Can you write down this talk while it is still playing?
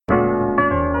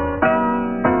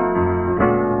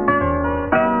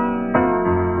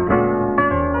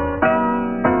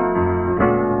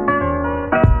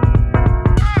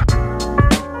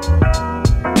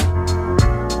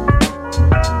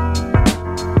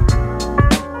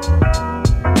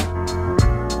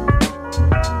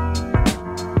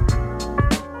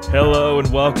Hello and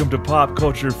welcome to Pop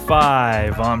Culture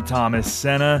 5. I'm Thomas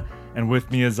Senna, and with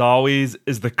me as always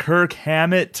is the Kirk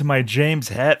Hammett to my James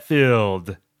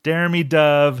Hetfield. Jeremy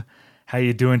Dove, how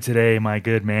you doing today, my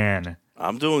good man?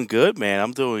 I'm doing good, man.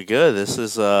 I'm doing good. This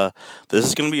is going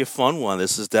to be a fun one.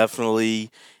 This is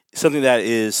definitely something that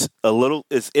is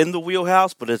it's in the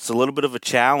wheelhouse, but it's a little bit of a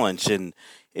challenge, and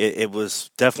it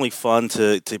was definitely fun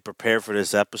to prepare for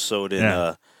this episode.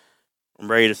 And I'm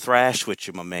ready to thrash with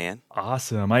you, my man.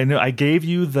 Awesome. I know I gave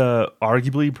you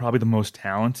arguably probably the most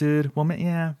talented woman.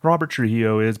 Yeah, Robert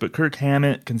Trujillo is, but Kirk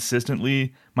Hammett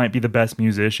consistently might be the best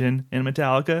musician in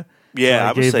Metallica. Yeah, so I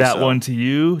would gave say that so. one to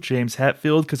you, James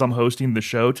Hetfield, because I'm hosting the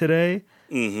show today.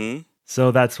 Mm-hmm.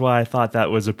 So that's why I thought that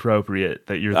was appropriate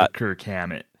that you're the Kirk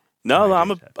Hammett. No,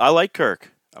 I like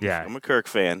Kirk. I'm a Kirk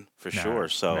fan for sure.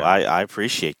 So I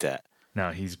appreciate that.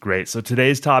 No, he's great. So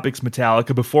today's topic's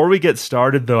Metallica. Before we get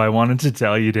started, though, I wanted to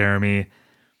tell you, Jeremy,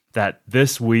 that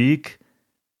this week,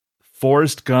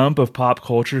 Forrest Gump of pop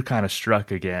culture kind of struck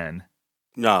again.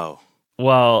 No.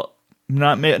 Well,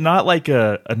 not like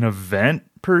an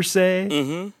event per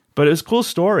se, but it was a cool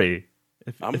story,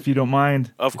 if you don't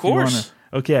mind. Of course.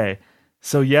 Okay,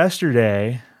 so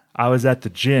yesterday, I was at the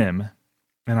gym,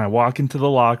 and I walk into the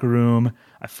locker room,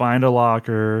 I find a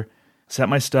locker, set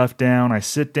my stuff down, I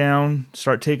sit down,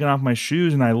 start taking off my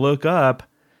shoes, and I look up,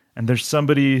 and there's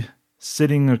somebody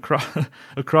sitting across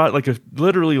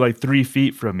literally like 3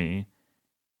 feet from me.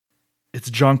 It's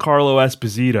Giancarlo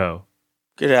Esposito.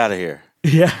 Get out of here.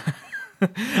 Yeah.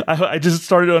 I just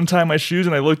started to untie my shoes,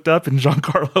 and I looked up, and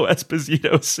Giancarlo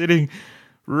Esposito is sitting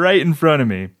right in front of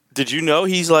me. Did you know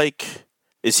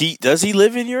does he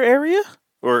live in your area?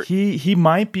 Or he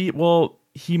might be, well,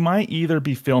 he might either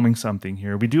be filming something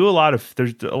here. There's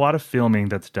a lot of filming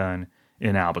that's done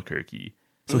in Albuquerque.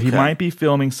 So he might be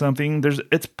filming something.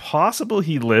 It's possible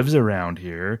he lives around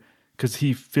here because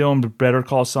he filmed Better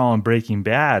Call Saul and Breaking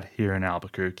Bad here in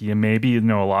Albuquerque. And maybe, a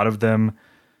lot of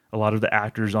the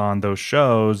actors on those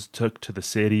shows took to the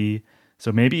city.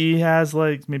 So maybe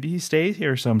he stays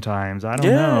here sometimes. I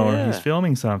don't know. Or he's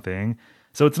filming something.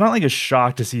 So it's not like a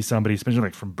shock to see somebody, especially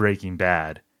like from Breaking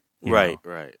Bad. Right.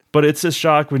 But it's a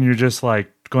shock when you're just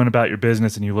like going about your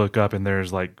business and you look up and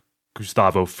there's like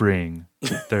Gustavo Fring.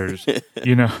 There's, there's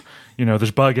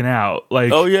Bugging Out.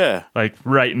 Like, oh yeah. Like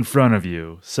right in front of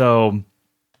you. So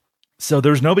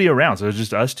there's nobody around. So it was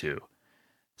just us two.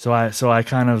 So I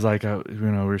kind of like, we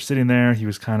were sitting there. He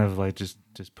was kind of like just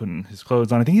putting his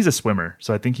clothes on. I think he's a swimmer.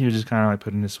 So I think he was just kind of like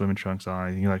putting his swimming trunks on. I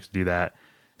think he likes to do that.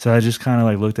 So I just kind of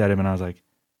like looked at him and I was like,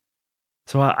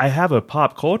 so I have a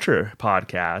pop culture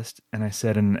podcast, and I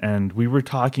said, and we were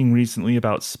talking recently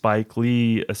about Spike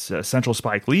Lee, essential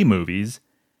Spike Lee movies,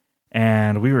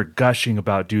 and we were gushing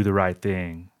about Do the Right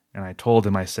Thing. And I told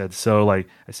him, I said,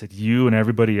 you and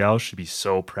everybody else should be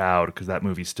so proud because that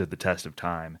movie stood the test of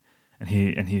time. And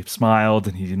he smiled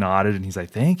and he nodded and he's like,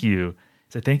 thank you. I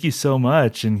said, thank you so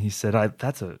much. And he said,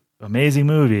 that's an amazing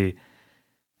movie.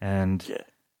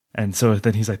 And so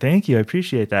then he's like, thank you, I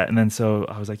appreciate that. And then so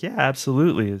I was like, yeah,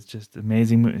 absolutely. It's just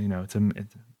amazing.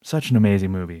 It's such an amazing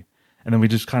movie. And then we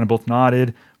just kind of both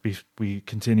nodded. We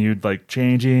continued like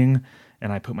changing,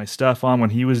 and I put my stuff on.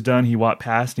 When he was done, he walked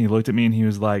past and he looked at me and he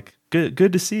was like, good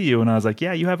to see you. And I was like,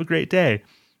 yeah, you have a great day.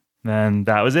 And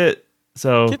that was it.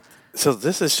 So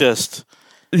this is just,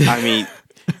 I mean,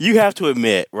 you have to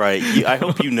admit, right? I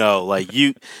hope you know, like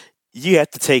you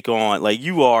have to take on, like,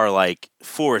 you are like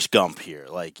Forrest Gump here.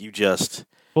 Like, you just.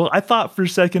 Well, I thought for a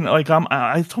second, like,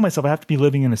 I told myself I have to be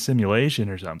living in a simulation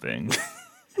or something.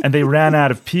 And they ran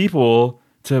out of people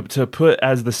to put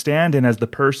as the stand-in as the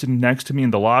person next to me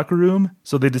in the locker room.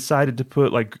 So they decided to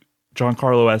put like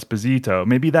Giancarlo Esposito.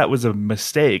 Maybe that was a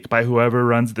mistake by whoever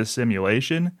runs the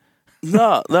simulation.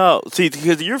 No. See,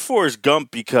 because you're Forrest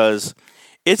Gump, because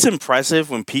it's impressive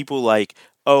when people like,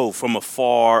 from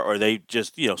afar, or they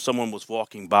just, someone was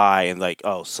walking by and like,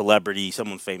 celebrity,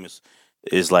 someone famous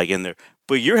is like in there.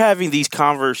 But you're having these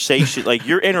conversations, like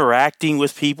you're interacting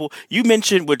with people. You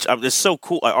mentioned, which is so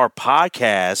cool, our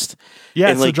podcast. Yeah,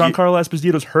 and so Giancarlo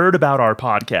Esposito's heard about our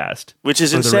podcast. Which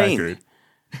is insane.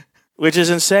 Which is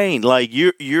insane. Like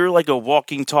you're like a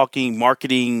walking, talking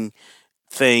marketing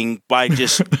thing by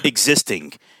just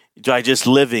existing, by just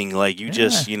living. Like you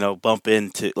just, bump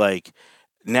into like.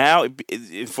 Now,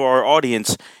 for our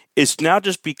audience, it's now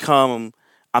just become,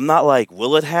 I'm not like,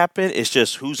 will it happen? It's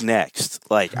just, who's next?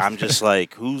 Like, I'm just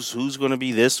like, who's going to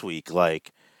be this week?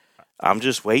 Like, I'm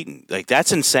just waiting. Like,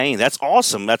 that's insane. That's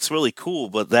awesome. That's really cool.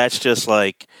 But that's just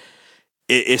like,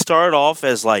 it started off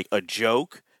as like a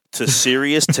joke to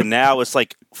serious to now it's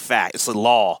like fact. It's a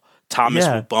law. Thomas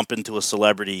will bump into a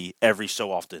celebrity every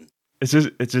so often.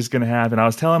 it's just gonna happen. I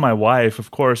was telling my wife,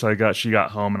 of course, she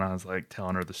got home and I was like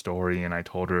telling her the story, and I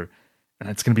told her, and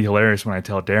it's gonna be hilarious when I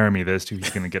tell Jeremy this too.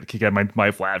 He's gonna get a kick out of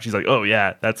my flap. She's like, oh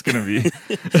yeah, that's gonna be.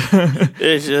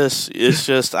 It's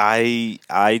just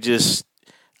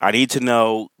I need to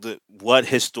know what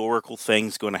historical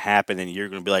thing's going to happen, and you're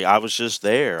going to be like, I was just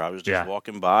there. I was just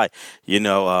walking by.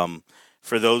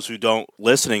 For those who don't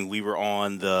listening, we were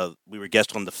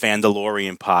guest on the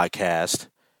Fandalorian podcast,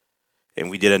 and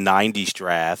we did a '90s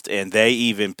draft, and they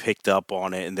even picked up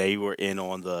on it, and they were in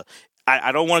on the.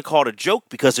 I don't want to call it a joke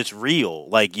because it's real.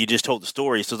 Like you just told the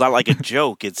story, so it's not like a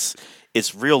joke. It's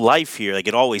real life here. Like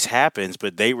it always happens,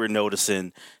 but they were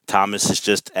noticing Thomas is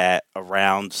just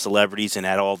around celebrities and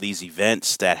at all these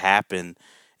events that happen,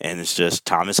 and it's just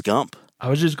Thomas Gump. I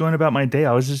was just going about my day.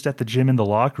 I was just at the gym in the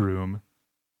locker room,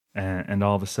 and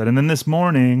all of a sudden, then this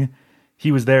morning,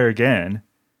 he was there again.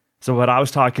 So I was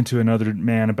talking to another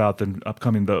man about the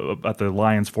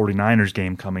Lions 49ers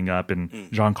game coming up, and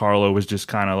Giancarlo was just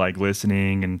kind of like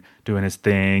listening and doing his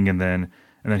thing, and then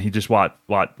he just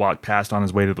walked past on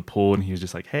his way to the pool, and he was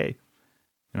just like, hey.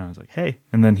 And I was like, hey.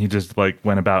 And then he just like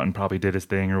went about and probably did his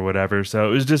thing or whatever. So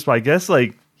it was just, I guess,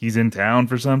 like he's in town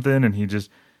for something and he just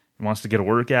wants to get a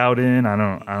workout in. I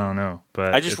don't know.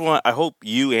 But I hope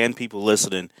you and people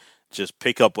listening just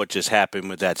pick up what just happened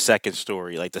with that second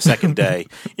story, like the second day.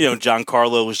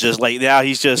 Giancarlo was just like, now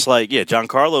he's just like,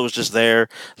 Giancarlo was just there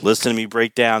listening to me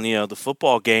break down, the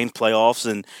football game, playoffs,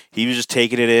 and he was just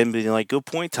taking it in, being like, good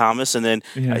point, Thomas. And then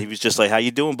he was just like, how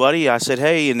you doing, buddy? I said,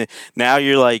 hey. And now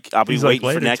you're like, I'll be waiting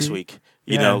for next week.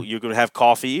 You're going to have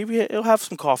coffee. He'll have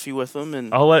some coffee with him.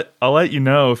 And I'll let you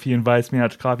know if he invites me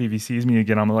out to coffee. If he sees me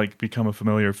again, I'm going to like become a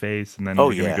familiar face, and then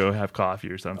we're going to go have coffee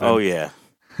or something. Oh, yeah.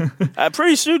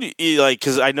 Pretty soon,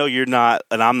 because I know you're not,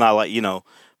 and I'm not like,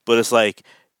 but it's like,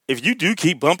 if you do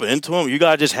keep bumping into him, you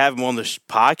got to just have him on the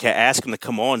podcast, ask him to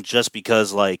come on just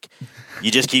because, like,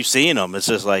 you just keep seeing him. It's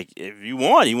just like, if you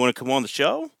want to come on the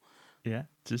show. Yeah,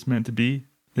 just meant to be.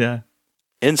 Yeah.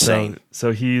 Insane.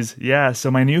 So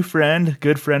so my new friend,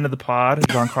 good friend of the pod,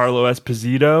 Giancarlo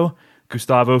Esposito,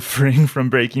 Gustavo Fring from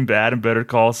Breaking Bad and Better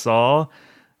Call Saul.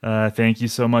 Thank you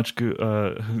so much,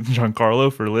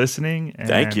 Giancarlo, for listening. And,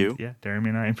 thank you. Yeah, Jeremy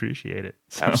and I appreciate it.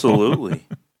 So. Absolutely.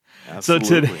 So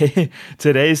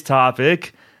today's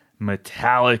topic,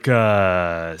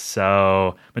 Metallica.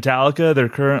 So Metallica, their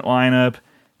current lineup: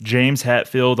 James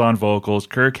Hetfield on vocals,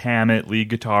 Kirk Hammett lead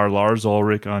guitar, Lars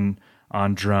Ulrich on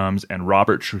drums, and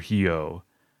Robert Trujillo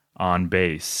on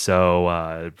bass.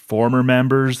 So former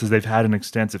members, because they've had an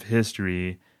extensive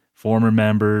history. Former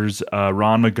members,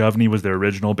 Ron McGovney was their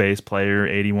original bass player,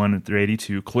 81 through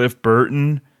 82. Cliff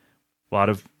Burton, a lot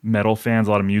of metal fans,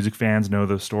 a lot of music fans know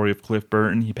the story of Cliff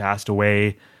Burton. He passed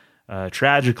away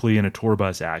tragically in a tour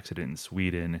bus accident in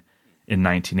Sweden in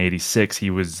 1986.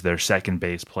 He was their second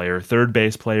bass player. Third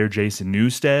bass player, Jason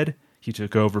Newsted. He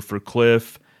took over for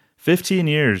Cliff. 15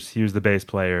 years he was the bass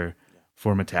player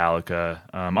for Metallica.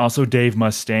 Also Dave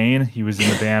Mustaine. He was in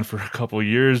the band for a couple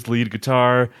years, lead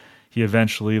guitar. He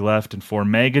eventually left and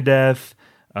formed Megadeth.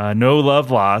 No love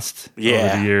lost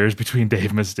over the years between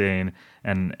Dave Mustaine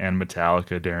and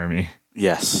Metallica, Jeremy.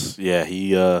 Yes. Yeah,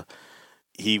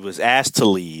 he was asked to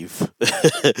leave.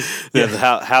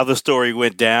 How the story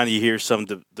went down, you hear some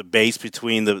debates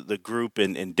between the group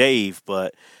and Dave,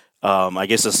 but I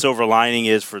guess the silver lining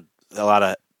is for a lot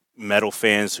of metal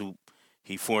fans who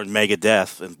he formed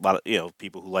Megadeth and a lot of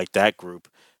people who like that group.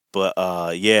 But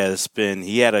he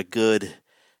had a good.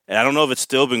 And I don't know if it's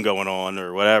still been going on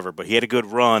or whatever, but he had a good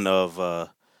run of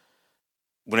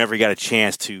whenever he got a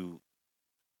chance to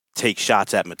take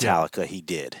shots at Metallica, he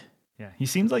did. Yeah, he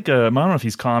seems like I don't know if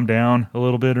he's calmed down a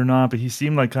little bit or not, but he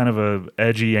seemed like kind of a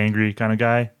edgy, angry kind of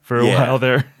guy for a while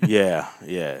there. Yeah.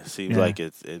 Seems like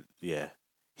it. He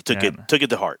took it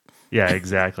to heart. Yeah,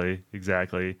 exactly.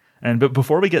 But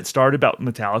before we get started about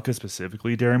Metallica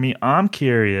specifically, Jeremy, I'm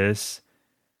curious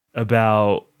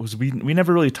about we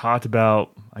never really talked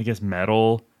about, I guess,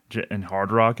 metal and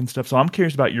hard rock and stuff. So I'm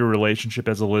curious about your relationship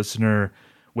as a listener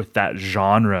with that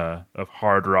genre of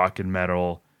hard rock and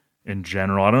metal in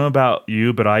general. I don't know about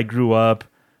you, but I grew up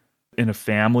in a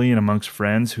family and amongst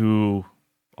friends who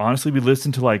honestly we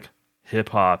listened to like hip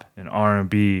hop and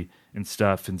R&B and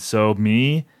stuff. And so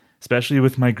me, especially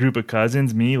with my group of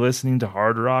cousins, me listening to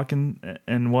hard rock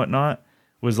and whatnot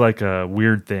was like a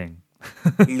weird thing.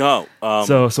 No.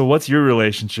 So what's your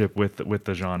relationship with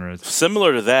the genres?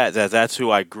 Similar to that's who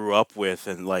I grew up with,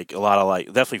 and like a lot of like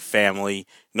definitely family.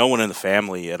 No one in the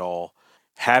family at all.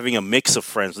 Having a mix of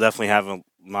friends, definitely having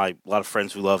a lot of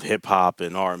friends who love hip hop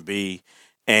and R&B,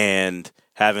 and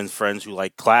having friends who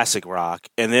like classic rock.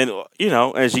 And then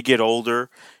as you get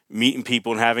older, meeting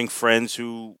people and having friends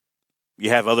who you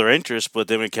have other interests, but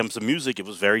then when it comes to music, it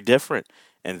was very different.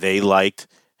 And they liked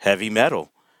heavy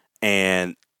metal.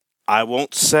 And I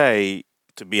won't say,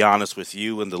 to be honest with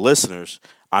you and the listeners,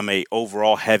 I'm a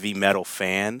overall heavy metal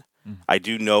fan. I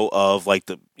do know of like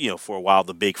for a while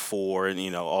the Big Four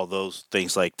and all those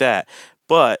things like that.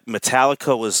 But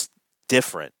Metallica was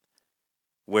different.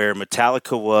 Where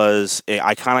Metallica was,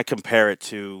 I kind of compare it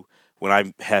to when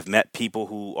I have met people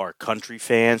who are country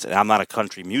fans, and I'm not a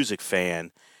country music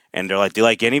fan, and they're like, "Do you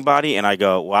like anybody?" And I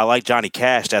go, "Well, I like Johnny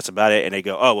Cash. That's about it." And they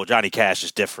go, "Oh, well, Johnny Cash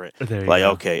is different." There you Like,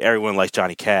 go. okay, everyone likes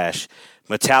Johnny Cash.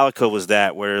 Metallica was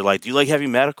that where they're like, "Do you like heavy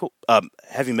metal?"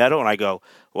 Heavy metal, and I go,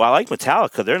 "Well, I like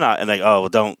Metallica. They're not." And they go, "Oh,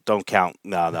 well, don't count.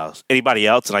 No. Anybody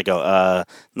else?" And I go,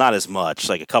 not as much.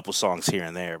 Like a couple songs here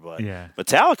and there, but Yeah.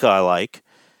 Metallica I like."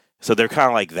 So they're kind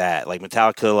of like that. Like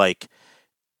Metallica, like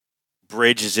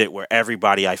bridges it where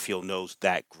everybody I feel knows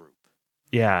that group.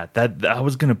 Yeah, that I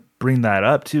was gonna bring that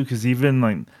up too, because even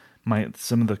like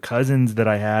some of the cousins that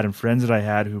I had and friends that I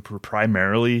had who were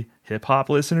primarily hip hop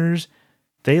listeners,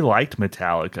 they liked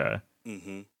Metallica.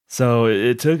 Mm-hmm. So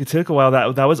it took a while.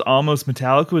 That was almost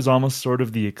Metallica was almost sort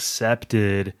of the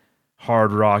accepted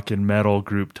hard rock and metal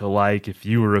group to like if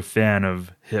you were a fan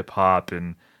of hip hop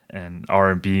and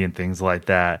R&B and things like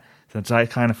that. Since I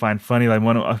kind of find funny,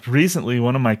 like recently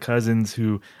one of my cousins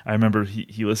who I remember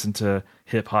he listened to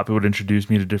hip hop, it would introduce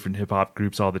me to different hip hop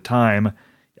groups all the time.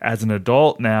 As an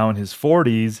adult now in his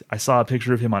 40s, I saw a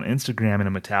picture of him on Instagram in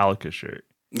a Metallica shirt.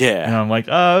 Yeah. And I'm like,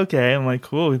 oh, okay. I'm like,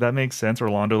 cool. That makes sense.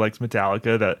 Orlando likes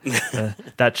Metallica.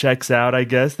 That checks out, I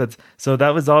guess. So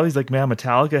that was always like, man,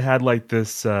 Metallica had like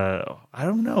this. I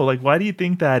don't know. Like, why do you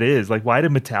think that is? Like, why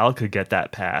did Metallica get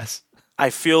that pass? I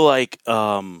feel like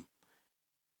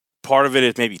part of it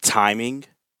is maybe timing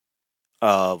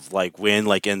of like when,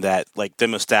 like in that, like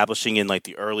them establishing in like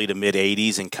the early to mid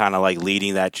 80s and kind of like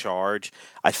leading that charge.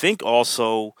 I think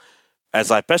also,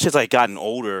 especially as I gotten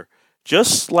older,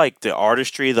 just like the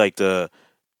artistry, like the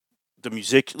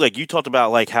music, like you talked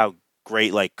about like how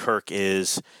great like Kirk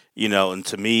is, and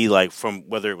to me, like from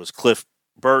whether it was Cliff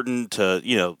Burton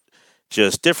to,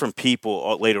 just different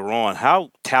people later on,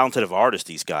 how talented of artists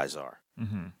these guys are.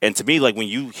 Mm-hmm. And to me, like when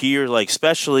you hear like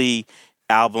especially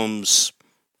albums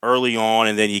early on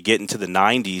and then you get into the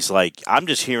 90s, like I'm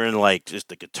just hearing like just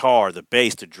the guitar, the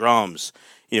bass, the drums.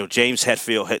 James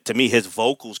Hetfield, to me, his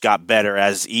vocals got better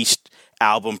as each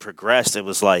album progressed. It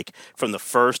was like from the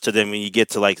first to then when you get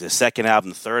to like the second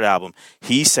album, the third album,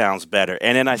 he sounds better.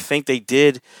 And then I think they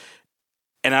did,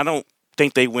 and I don't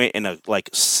think they went in a like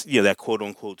that quote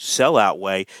unquote sellout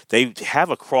way. They have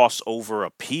a crossover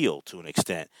appeal to an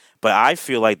extent, but I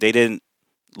feel like they didn't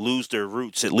lose their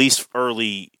roots, at least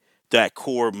early, that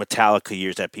core Metallica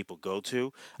years that people go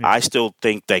to. Yeah. I still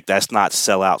think that that's not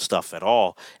sellout stuff at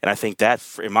all. And I think that,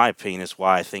 in my opinion, is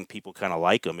why I think people kind of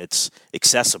like them. It's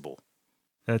accessible.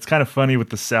 It's kind of funny with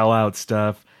the sellout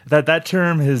stuff. That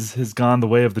term has gone the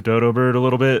way of the dodo bird a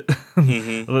little bit.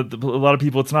 Mm-hmm. A lot of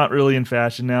people, it's not really in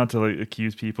fashion now to like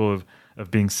accuse people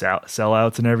of being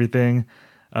sellouts and everything.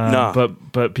 No.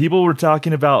 But people were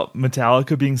talking about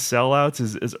Metallica being sellouts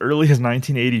as early as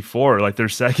 1984, like their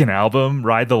second album,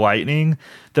 Ride the Lightning.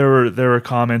 There were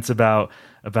comments about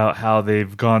how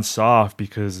they've gone soft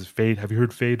because Fade. Have you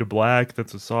heard Fade to Black?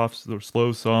 That's a soft or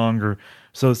slow song. Or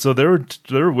so there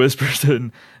were whispers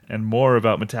and more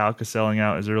about Metallica selling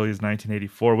out as early as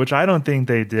 1984, which I don't think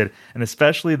they did, and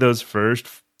especially those first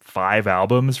 5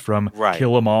 albums from Right.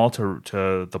 Kill 'Em All to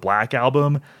the Black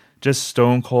Album, just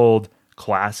stone cold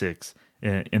classics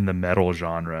in the metal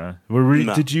genre. When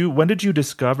did you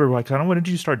discover? When did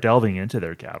you start delving into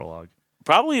their catalog?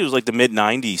 Probably it was like the mid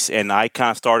 90s, and I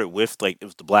kind of started with like it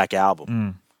was the Black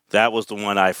Album. That was the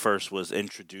one I first was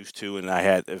introduced to, and I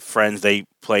had friends, they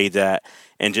played that,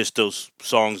 and just those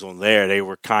songs on there, they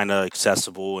were kind of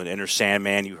accessible, and Enter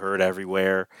Sandman you heard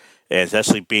everywhere, and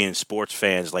especially being sports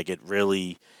fans, like it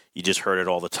really, you just heard it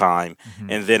all the time. Mm-hmm.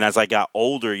 And then as I got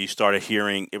older, you started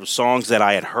hearing, it was songs that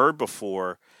I had heard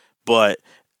before, but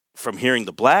from hearing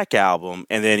the Black Album,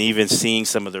 and then even seeing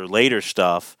some of their later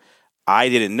stuff, I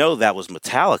didn't know that was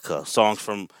Metallica. Songs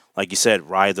from, like you said,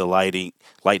 Ride the Lightning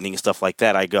and stuff like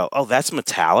that. I go, oh, that's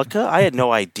Metallica? I had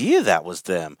no idea that was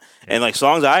them. And like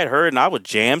songs I had heard and I would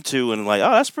jam to and like,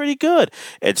 oh, that's pretty good.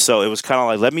 And so it was kind of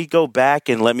like, let me go back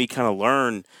and let me kind of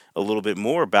learn a little bit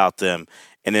more about them.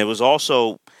 And it was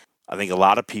also, I think a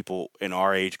lot of people in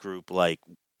our age group, like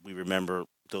we remember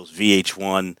those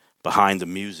VH1 Behind the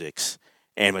Musics.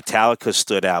 And Metallica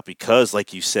stood out because,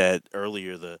 like you said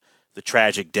earlier, the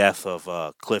tragic death of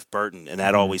Cliff Burton, and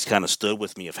that always kind of stood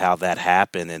with me of how that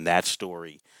happened and that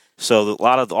story. So a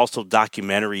lot of also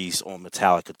documentaries on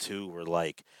Metallica too were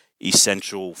like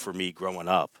essential for me growing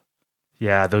up.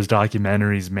 Yeah, those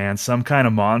documentaries, man. Some Kind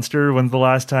of Monster. When's the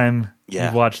last time you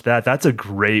Yeah, watched that? That's a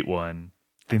great one.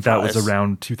 I think that was It's-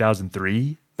 around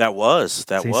 2003. that was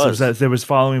So there was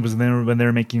following was when they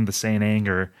were making the Saint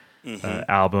Anger hmm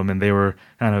album, and they were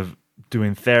kind of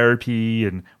doing therapy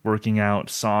and working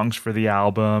out songs for the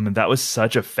album, and that was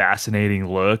such a fascinating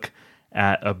look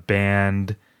at a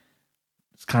band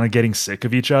kind of getting sick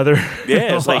of each other. Yeah.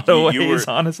 In It's a like lot of you ways,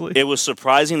 were. honestly. It was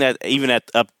surprising that even at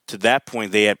up to that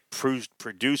point they had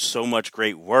produced so much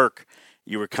great work.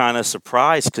 You were kind of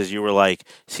surprised because you were like,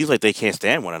 seems like they can't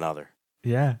stand one another,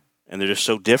 Yeah. and they're just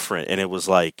so different. And it was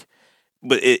like,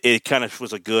 but it kind of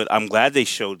was a good. I'm glad they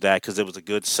showed that because it was a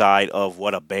good side of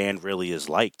what a band really is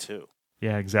like too.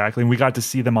 Yeah, exactly. And we got to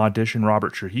see them audition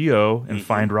Robert Trujillo and hmm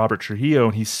find Robert Trujillo,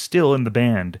 and he's still in the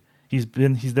band. He's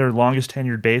their longest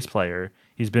tenured bass player.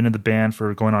 He's been in the band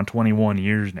for going on 21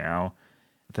 years now.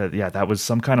 That was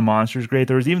Some Kind of Monsters great.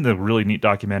 There was even the really neat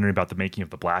documentary about the making of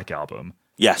the Black Album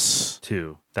Yes,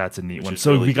 too. That's a neat which one. is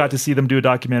So really we got good. to see them do a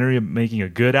documentary of making a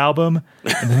good album,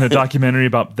 and then a documentary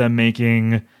about them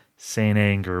making Saint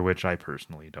Anger, which I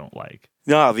personally don't like.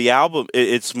 No, the album.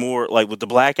 It's more like with the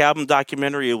Black Album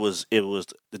documentary. It was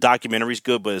the documentary's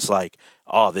good, but it's like,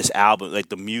 oh, this album, like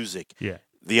the music. Yeah,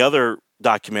 The other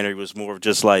documentary was more of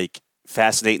just like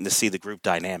fascinating to see the group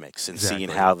dynamics and seeing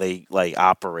exactly. how they like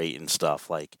operate and stuff.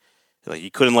 Like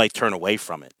you couldn't like turn away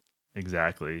from it.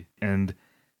 Exactly. And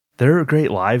they're a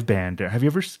great live band. Have you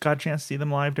ever got a chance to see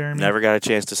them live, Jeremy? Never got a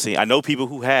chance to see. I know people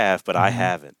who have, but I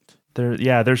haven't.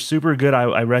 They're super good.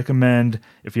 I recommend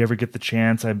if you ever get the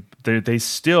chance. They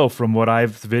still, from the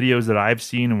videos that I've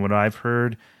seen and what I've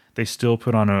heard, they still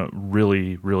put on a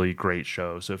really, really great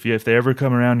show. So if they ever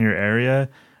come around your area,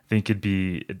 I think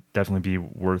it'd definitely be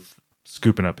worth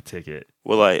scooping up a ticket.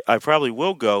 Well, I probably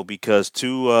will go because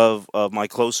two of my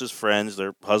closest friends,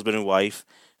 their husband and wife,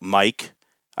 Mike,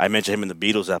 I mentioned him in the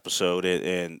Beatles episode,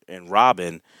 and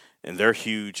Robin, and they're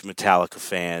huge Metallica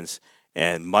fans.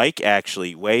 And Mike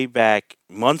actually, way back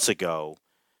months ago,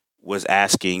 was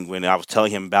asking when I was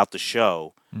telling him about the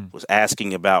show, was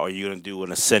asking about, are you going to do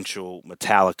an essential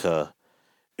Metallica?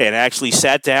 And actually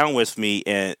sat down with me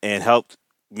and helped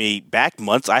me back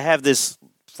months. I have this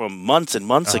from months and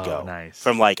months Oh, ago, nice.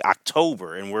 from like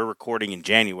October, and we're recording in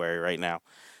January right now.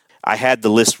 I had the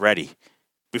list ready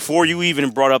before you even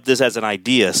brought up this as an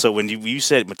idea. So when you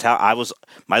said Metallica,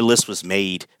 my list was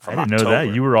made from I didn't October. know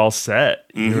that. You were all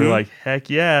set. You were like, heck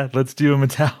yeah, let's do a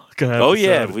Metallica episode. Oh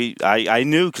yeah, I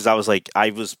knew because I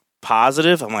was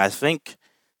positive. I think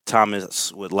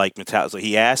Thomas would like Metallica. So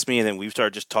he asked me, and then we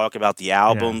started just talking about the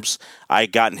albums. Yeah. I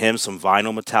had gotten him some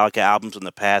vinyl Metallica albums in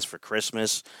the past for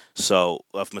Christmas, so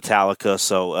of Metallica.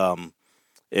 So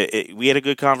we had a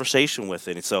good conversation with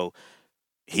it, and so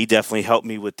he definitely helped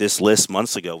me with this list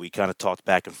months ago. We kind of talked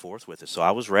back and forth with it, so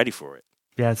I was ready for it.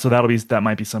 Yeah, so that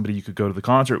might be somebody you could go to the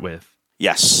concert with.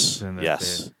 Yes,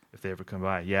 if they ever come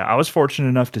by. Yeah, I was fortunate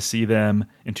enough to see them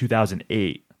in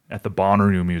 2008 at the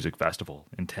Bonnaroo Music Festival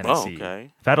in Tennessee. Oh,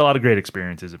 okay. I've had a lot of great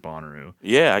experiences at Bonnaroo.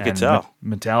 Yeah, I could tell.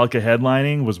 Metallica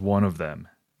headlining was one of them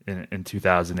in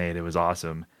 2008. It was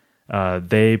awesome.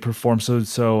 They performed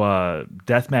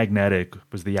Death Magnetic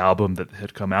was the album that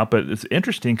had come out, but it's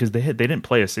interesting because they didn't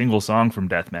play a single song from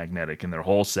Death Magnetic in their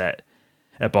whole set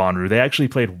at Bonnaroo. They actually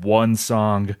played one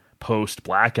song post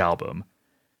Black Album.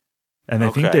 And I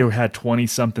think they had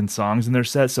 20-something songs in their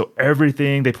set. So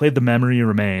everything, they played The Memory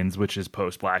Remains, which is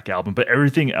post-Black Album, but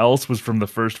everything else was from the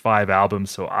first 5 albums.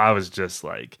 So I was just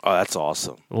like... Oh, that's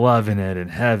awesome. Loving it in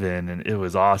heaven, and it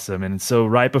was awesome. And so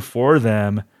right before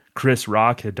them, Chris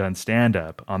Rock had done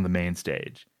stand-up on the main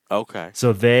stage. Okay.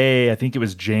 So I think it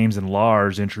was James and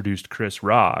Lars introduced Chris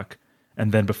Rock.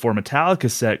 And then before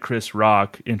Metallica set, Chris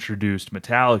Rock introduced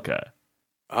Metallica.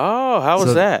 Oh, how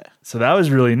was that? So that was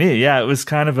really neat. Yeah, it was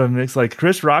kind of a mix. Like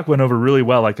Chris Rock went over really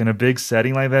well, like in a big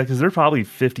setting like that, because there are probably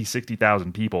 50,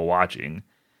 60,000 people watching.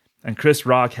 And Chris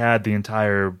Rock had the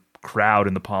entire crowd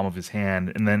in the palm of his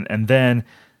hand. And then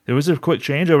it was a quick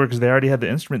changeover because they already had the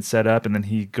instruments set up. And then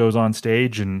he goes on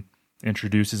stage and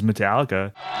introduces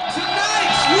Metallica.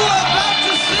 Tonight, you are about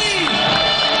to see the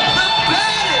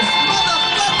baddest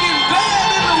motherfucking band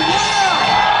in the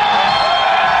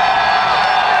world.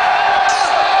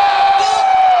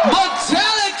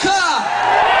 Metallica!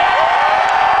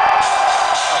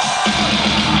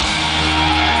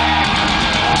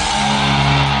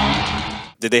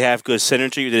 Did they have good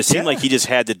synergy? Did it seem like he just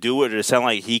had to do it, or did it sound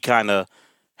like he kind of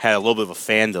had a little bit of a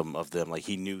fandom of them, like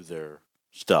he knew their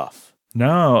stuff?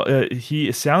 No,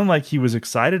 it sounded like he was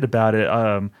excited about it.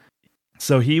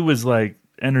 So he was like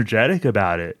energetic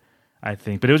about it. I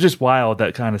think. But it was just wild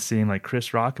that kind of seeing like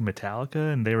Chris Rock and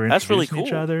Metallica, and they were That's really introducing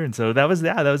each cool. other, and so that was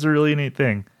a really neat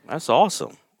thing. That's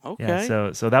awesome. Yeah,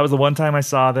 Okay. so that was the one time I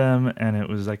saw them, and it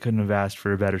was I couldn't have asked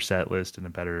for a better set list and a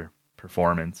better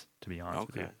performance, to be honest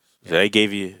with Okay. you. So they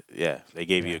gave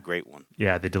you a great one.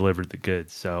 Yeah, they delivered the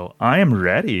goods. So I am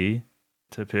ready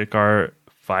to pick our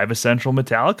 5 essential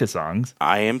Metallica songs.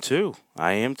 I am too.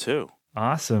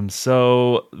 Awesome.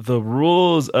 So the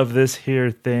rules of this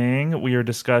here thing, we are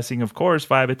discussing, of course,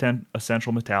 5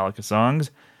 essential Metallica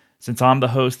songs. Since I'm the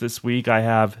host this week, I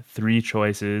have 3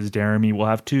 choices. Jeremy will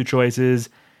have 2 choices.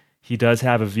 He does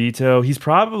have a veto. He's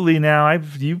probably now,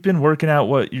 you've been working out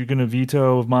what you're going to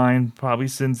veto of mine probably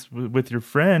since, with your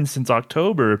friend, since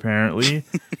October, apparently.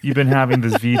 You've been having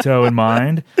this veto in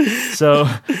mind. So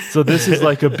this is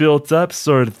like a built up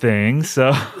sort of thing.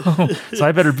 So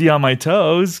I better be on my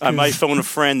toes. I might phone a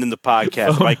friend in the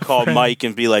podcast. I might call Mike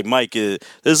and be like, Mike, this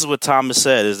is what Thomas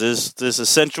said. Is this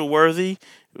essential worthy?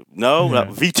 No,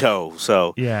 veto.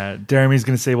 So yeah, Jeremy's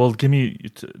gonna say, "Well,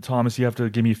 Thomas, you have to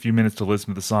give me a few minutes to listen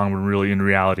to the song." When really, in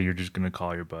reality, you're just gonna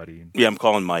call your buddy. yeah, I'm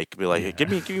calling Mike. Be like, hey, give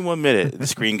me 1 minute. The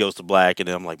screen goes to black, and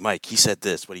then I'm like, Mike, he said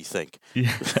this. What do you think?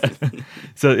 Yeah.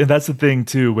 So and that's the thing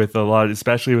too with a lot,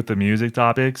 especially with the music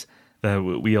topics, that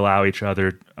we allow each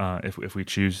other, if we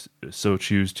choose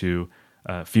to,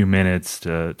 a few minutes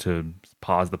to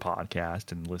pause the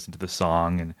podcast and listen to the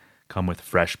song and come with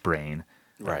fresh brain.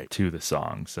 Right. To the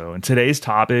song. So, and today's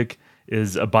topic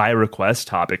is a by request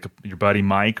topic. Your buddy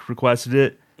Mike requested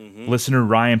it. Mm-hmm. Listener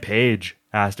Ryan Page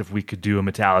asked if we could do a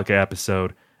Metallica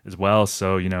episode as well.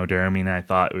 So, Jeremy and I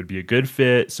thought it would be a good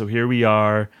fit. So here we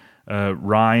are.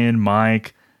 Ryan,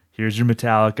 Mike, here's your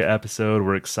Metallica episode.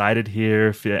 We're excited here.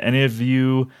 If any of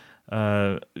you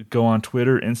go on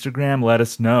Twitter, Instagram, let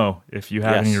us know if you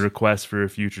have any requests for a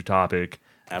future topic.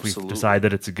 Absolutely. If we decide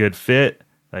that it's a good fit,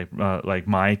 like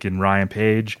Mike and Ryan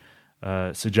Page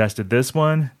suggested this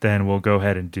one, then we'll go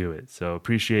ahead and do it. So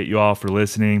appreciate you all for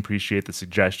listening. Appreciate the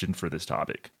suggestion for this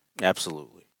topic.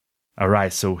 Absolutely. All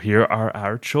right, so here are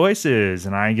our choices,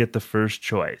 and I get the first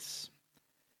choice.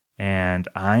 And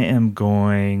I am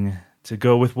going to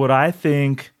go with what I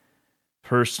think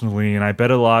personally, and I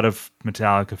bet a lot of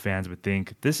Metallica fans would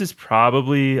think, this is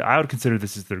probably, I would consider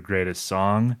this is their greatest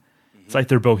song. Mm-hmm. It's like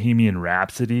their Bohemian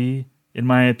Rhapsody. In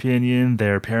my opinion,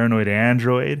 their Paranoid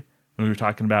Android, when we were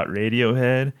talking about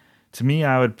Radiohead, to me,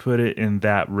 I would put it in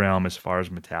that realm as far as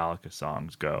Metallica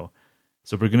songs go.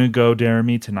 So we're going to go,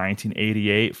 Jeremy, to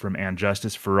 1988 from And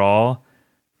Justice for All,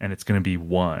 and it's going to be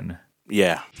One.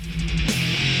 Yeah.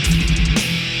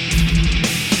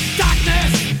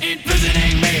 Darkness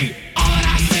imprisoning me. All that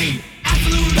I see,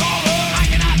 absolute horror. I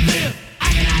cannot live, I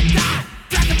cannot die.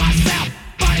 Trapped in myself,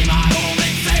 fighting my own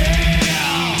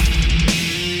exhale.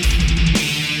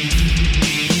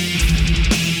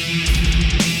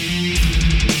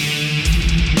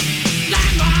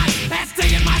 Landmine has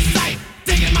taken my sight,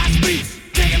 taken my speech,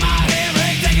 taken my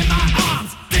hearing, taken my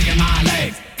arms, taken my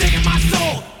legs, taken my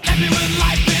soul, left me with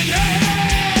life in hell.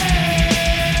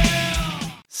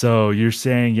 So you're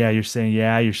saying, you're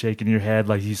shaking your head.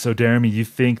 So Jeremy, you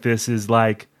think this is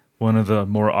like one of the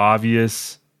more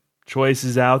obvious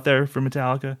choices out there for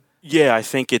Metallica? Yeah, I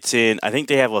think it's in. I think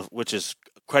they have which is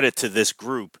credit to this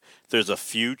group. There's a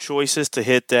few choices to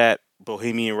hit that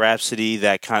Bohemian Rhapsody.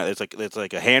 That kind of it's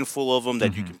like a handful of them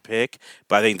that you can pick.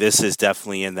 But I think this is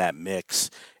definitely in that mix,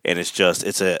 and it's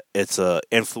a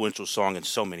influential song in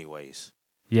so many ways.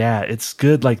 Yeah, it's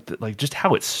good. Like just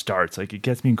how it starts. Like it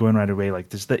gets me going right away. Like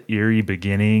just the eerie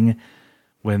beginning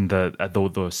when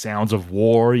the sounds of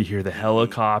war. You hear the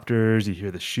helicopters. You hear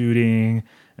the shooting,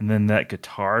 and then that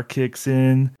guitar kicks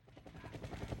in.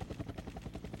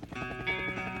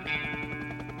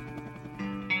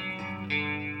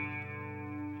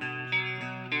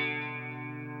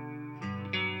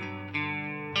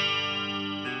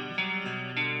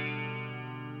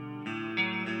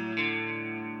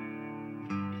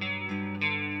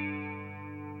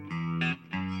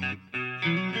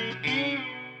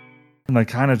 And like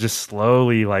kind of just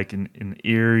slowly, like an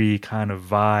eerie kind of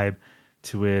vibe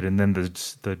to it, and then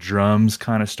the drums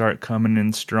kind of start coming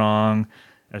in strong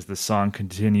as the song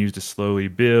continues to slowly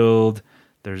build.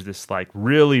 There's this like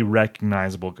really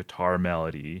recognizable guitar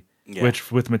melody,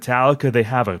 which with Metallica they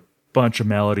have a bunch of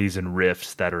melodies and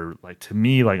riffs that are like, to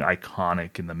me, like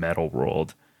iconic in the metal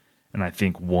world, and I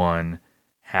think One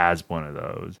has one of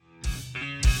those.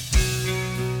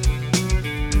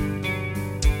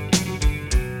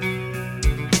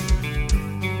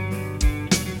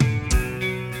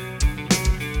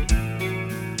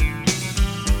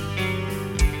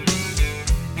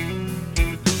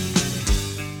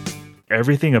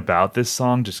 everything about this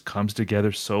song just comes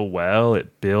together so well.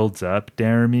 It builds up,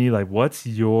 Jeremy. Like, what's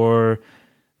your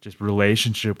just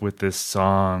relationship with this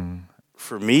song?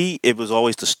 For me, it was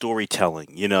always the storytelling.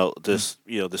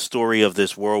 The story of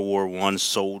this World War I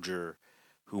soldier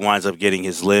who winds up getting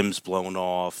his limbs blown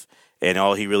off, and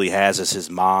all he really has is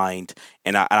his mind.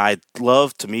 And I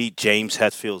love, to me, James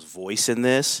Hetfield's voice in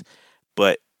this,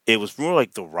 but it was more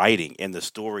like the writing and the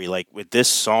story. Like with this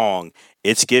song,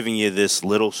 it's giving you this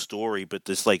little story, but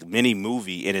this like mini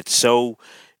movie, and it's so.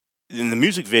 And the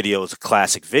music video is a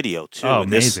classic video too. Oh,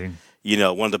 and amazing!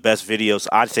 One of the best videos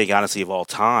I think, honestly, of all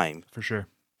time, For sure.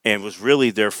 and was really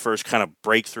their first kind of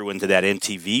breakthrough into that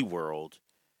MTV world.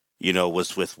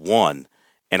 Was with One.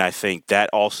 And I think that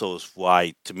also is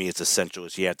why, to me, it's essential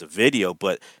is you have the video.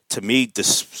 But to me, the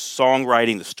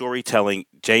songwriting, the storytelling,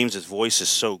 James's voice is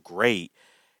so great.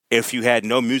 If you had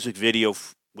no music video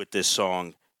with this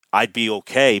song, I'd be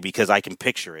okay because I can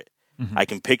picture it. Mm-hmm. I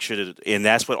can picture it. And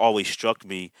that's what always struck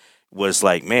me was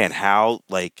like, man, how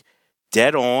like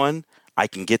dead on I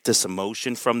can get this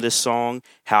emotion from this song,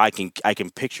 how I can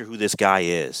picture who this guy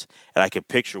is. And I can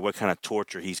picture what kind of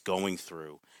torture he's going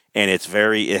through. And it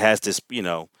has this,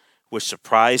 which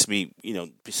surprised me,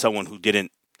 someone who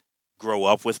didn't grow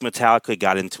up with Metallica,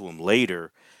 got into them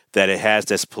later, that it has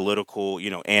this political,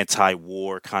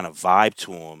 anti-war kind of vibe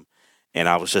to them. And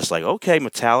I was just like, okay,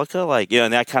 Metallica,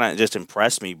 and that kind of just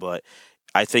impressed me. But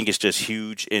I think it's just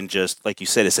huge and just, like you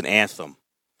said, it's an anthem.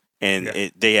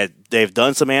 And they've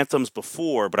done some anthems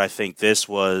before, but I think this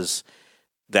was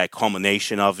that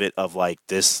culmination of it, of like,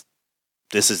 this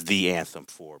is the anthem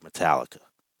for Metallica.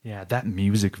 Yeah, that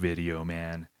music video,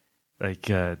 man. Like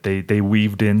they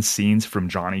weaved in scenes from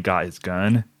Johnny Got His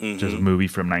Gun, which is a movie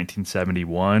from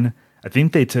 1971. I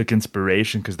think they took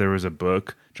inspiration because there was a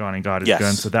book, Johnny Got His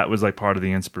Gun, so that was like part of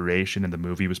the inspiration, and the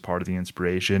movie was part of the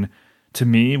inspiration. To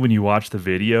me, when you watch the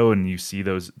video and you see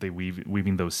those, they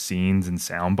weaving those scenes and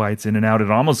sound bites in and out,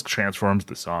 it almost transforms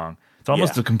the song. It's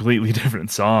almost a completely different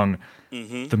song,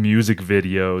 the music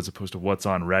video, as opposed to what's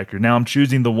on record. Now, I'm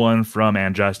choosing the one from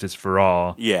And Justice for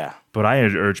All. Yeah. But I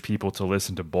urge people to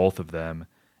listen to both of them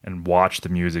and watch the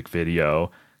music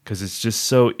video because it's just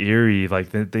so eerie.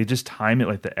 Like, they just time it.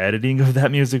 Like, the editing of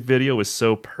that music video was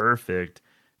so perfect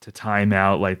to time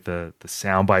out, like, the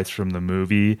sound bites from the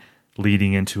movie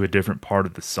leading into a different part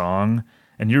of the song.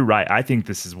 And you're right. I think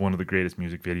this is one of the greatest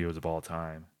music videos of all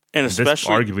time. And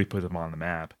especially, this arguably put them on the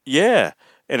map. Yeah,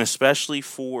 and especially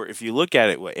for, if you look at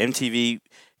it, what MTV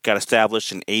got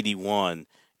established in 81,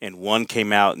 and One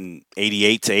came out in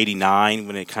 88 to 89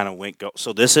 when it kind of went go.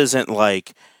 So this isn't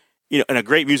like, and a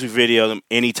great music video,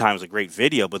 anytime is a great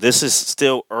video, but this is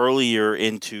still earlier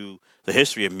into the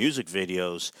history of music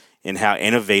videos and how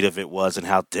innovative it was and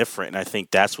how different. And I think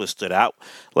that's what stood out.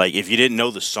 Like, if you didn't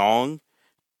know the song,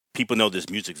 people know this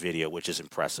music video, which is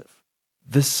impressive.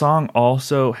 This song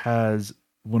also has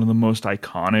one of the most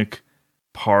iconic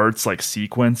parts, like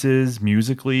sequences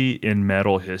musically in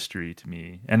metal history to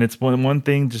me. And it's one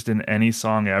thing just in any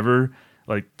song ever,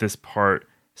 like this part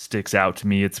sticks out to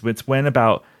me. It's when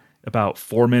about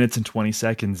 4 minutes and 20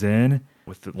 seconds in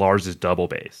with Lars's double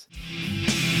bass.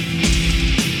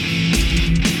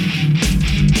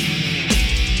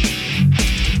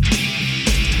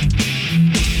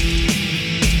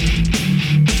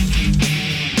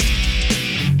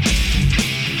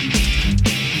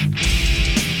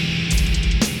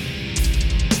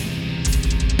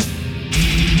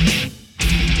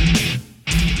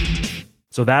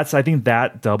 So I think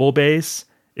that double bass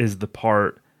is the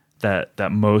part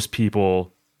that most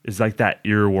people is like that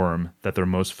earworm that they're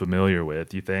most familiar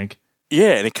with. You think?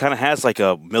 Yeah, and it kind of has like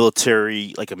a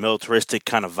militaristic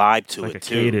kind of vibe to like it a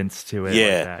too. Cadence to it.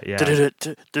 Yeah, like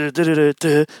that,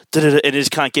 and it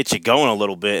just kind of gets you going a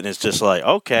little bit, and it's just like,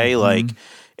 okay, like,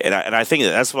 and I think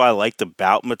that's what I liked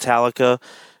about Metallica.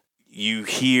 You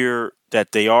hear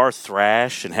that they are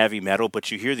thrash and heavy metal, but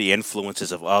you hear the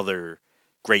influences of other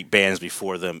great bands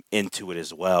before them into it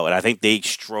as well. And I think they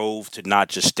strove to not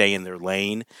just stay in their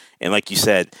lane. And like you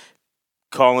said,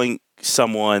 calling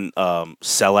someone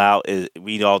sellout,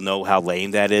 we all know how lame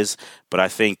that is. But I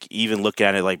think even looking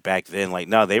at it like back then, like,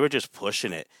 no, they were just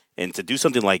pushing it. And to do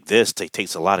something like this, it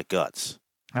takes a lot of guts.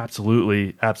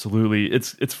 Absolutely.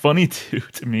 It's funny too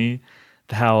to me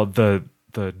how the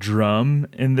drum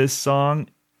in this song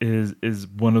is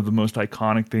one of the most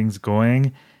iconic things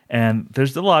going. And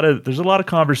there's a lot of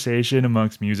conversation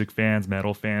amongst music fans,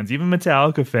 metal fans, even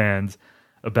Metallica fans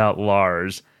about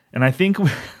Lars. And I think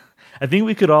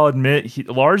we could all admit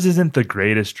Lars isn't the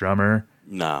greatest drummer.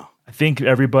 No. I think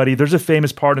there's a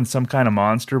famous part in Some Kind of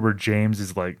Monster where James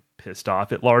is like pissed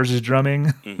off at Lars's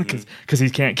drumming because he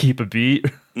can't keep a beat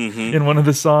in one of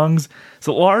the songs.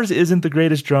 So Lars isn't the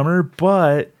greatest drummer,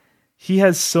 but he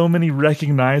has so many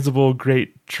recognizable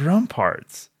great drum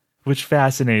parts, which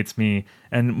fascinates me.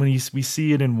 And when we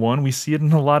see it in one, we see it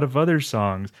in a lot of other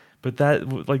songs. But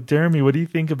that, like, Jeremy, what do you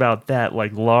think about that?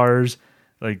 Like Lars,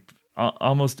 like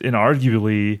almost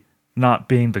inarguably not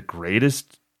being the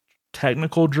greatest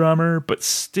technical drummer, but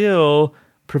still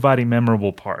providing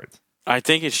memorable parts. I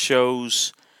think it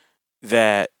shows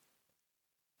that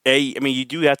I mean, you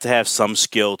do have to have some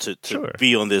skill to Sure.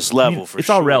 be on this level. It's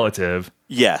all relative.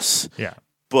 Yes. Yeah.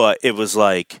 But it was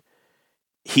like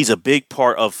he's a big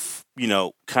part of,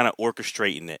 kind of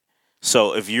orchestrating it.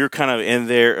 So if you're kind of in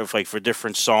there of like for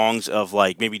different songs of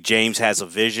like maybe James has a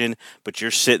vision, but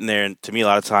you're sitting there, and to me a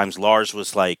lot of times Lars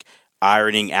was like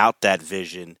ironing out that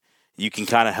vision. You can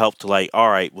kind of help to like, all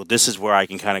right, well, this is where I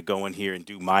can kind of go in here and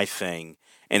do my thing.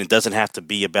 And it doesn't have to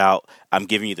be about I'm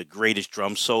giving you the greatest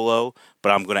drum solo,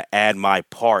 but I'm going to add my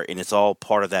part, and it's all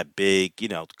part of that big,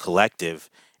 collective.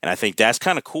 And I think that's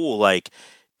kind of cool. Like,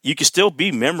 you can still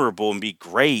be memorable and be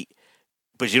great,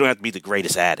 but you don't have to be the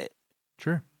greatest at it.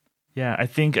 Sure. Yeah, I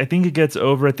think it gets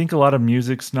over. I think a lot of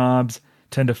music snobs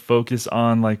tend to focus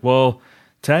on like, well,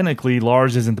 technically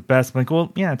Lars isn't the best. I'm like,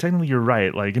 well, yeah, technically you're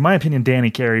right. Like, in my opinion,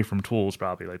 Danny Carey from Tool is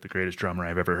probably like the greatest drummer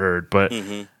I've ever heard. But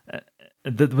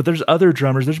but there's other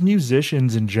drummers, there's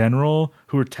musicians in general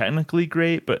who are technically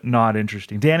great but not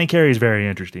interesting. Danny Carey is very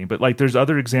interesting, but like there's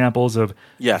other examples of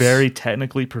very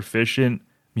technically proficient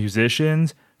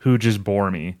musicians who just bore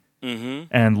me.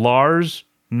 And Lars,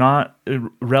 not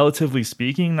relatively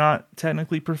speaking, not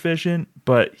technically proficient,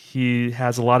 but he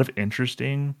has a lot of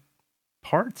interesting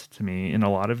parts to me in a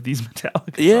lot of these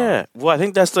Metallica songs. Well, I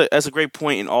think that's a great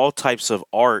point. In all types of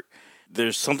art,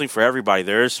 there's something for everybody.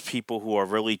 There's people who are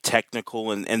really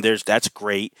technical, and that's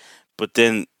great. But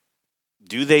then,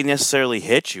 do they necessarily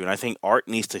hit you? And I think art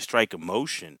needs to strike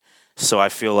emotion. So I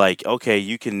feel like, okay,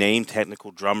 you can name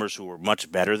technical drummers who are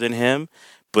much better than him,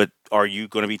 but are you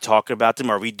going to be talking about them?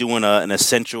 Are we doing an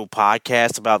essential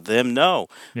podcast about them? No.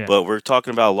 Yeah. But we're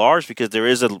talking about Lars because there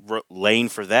is a lane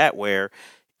for that where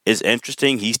it's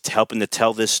interesting. He's helping to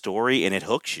tell this story, and it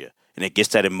hooks you, and it gets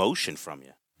that emotion from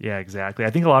you. Yeah, exactly.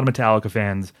 I think a lot of Metallica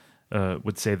fans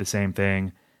would say the same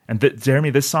thing. And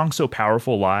Jeremy, this song's so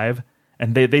powerful live,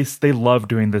 and they love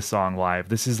doing this song live.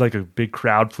 This is like a big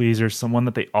crowd pleaser, someone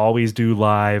that they always do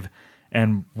live.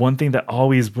 And one thing that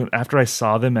always, after I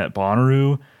saw them at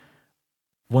Bonnaroo,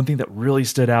 one thing that really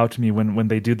stood out to me when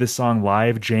they do this song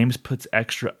live, James puts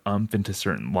extra oomph into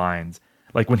certain lines.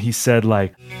 Like when he said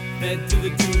like, "Head to the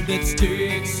dude that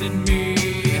sticks in me,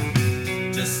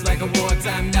 just like a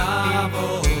wartime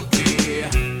novelty."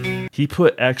 He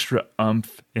put extra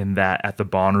oomph in that at the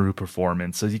Bonnaroo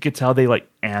performance, so you could tell they like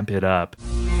amp it up.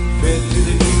 "Head to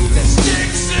the dude that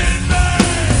sticks in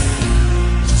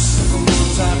me, just like a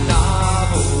wartime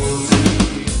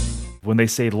novelty." When they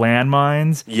say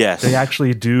landmines, yes, they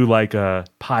actually do like a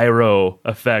pyro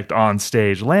effect on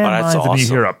stage. Landmines, awesome. And you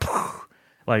hear a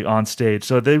like on stage.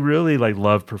 So they really like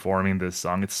love performing this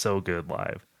song. It's so good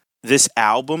live. This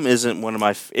album isn't one of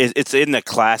my. It's in the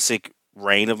classic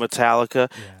reign of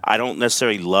Metallica. Yeah. I don't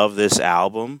necessarily love this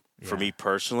album for me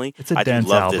personally. It's a dense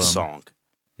love album. This song.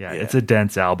 Yeah, it's a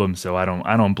dense album, so I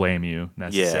don't blame you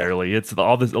necessarily. Yeah. It's a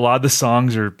lot of the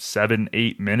songs are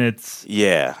 7-8 minutes.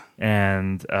 Yeah,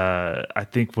 and I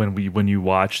think when you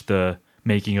watch the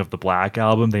making of the Black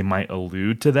Album, they might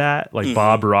allude to that. Like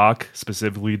Bob Rock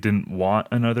specifically didn't want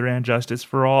another And Justice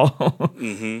for All.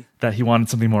 That he wanted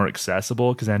something more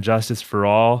accessible, because And Justice for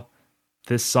All,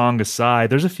 this song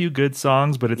aside, there's a few good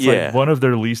songs, but it's like one of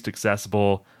their least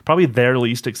accessible, probably their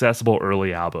least accessible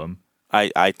early album.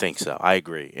 I think so. I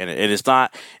agree. And it's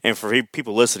not, and for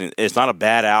people listening, it's not a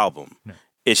bad album. No.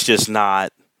 It's just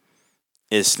not,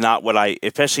 it's not what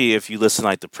especially if you listen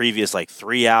like the previous like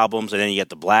 3 albums and then you get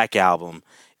the Black Album,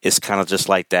 it's kind of just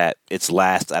like that. It's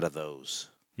last out of those.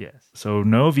 Yes. So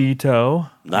no veto.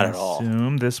 Not at all.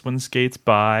 Assume this one skates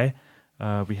by.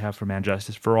 We have from And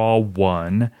Justice for All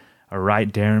 1. All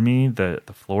right, Jeremy, the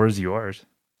floor is yours.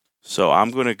 So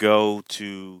I'm going to go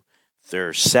to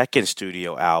their second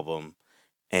studio album,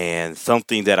 and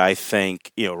something that I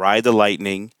think, Ride the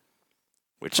Lightning,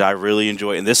 which I really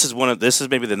enjoy. And this is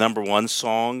maybe the number one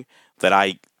song that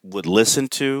I would listen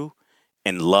to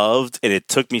and loved. And it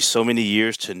took me so many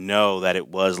years to know that it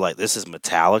was like, this is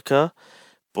Metallica.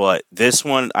 But this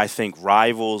one, I think,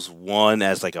 rivals one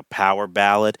as like a power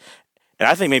ballad. And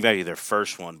I think maybe their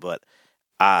first one, but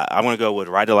I'm going to go with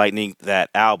Ride the Lightning, that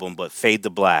album, but Fade to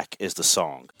Black is the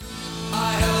song.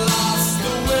 I have lost the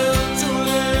will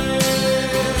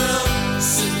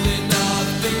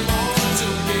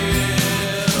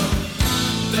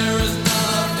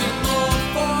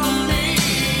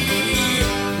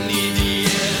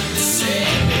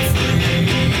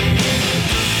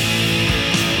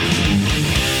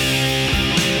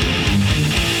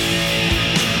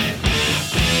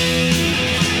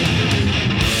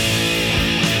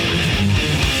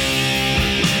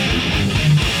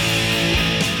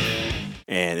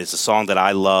It's a song that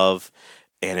I love,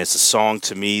 and it's a song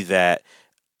to me that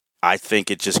I think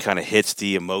it just kind of hits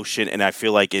the emotion, and I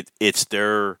feel like it's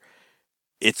their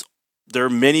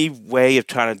mini way of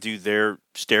trying to do their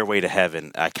Stairway to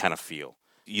Heaven. I kind of feel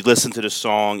you listen to the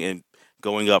song and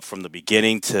going up from the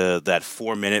beginning to that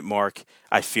 4-minute mark.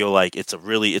 I feel like it's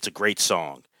a great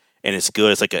song, and it's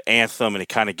good. It's like an anthem, and it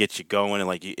kind of gets you going, and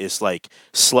like it's like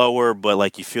slower, but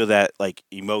like you feel that like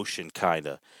emotion kind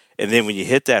of. And then when you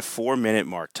hit that 4-minute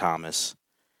mark, Thomas,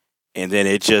 and then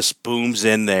it just booms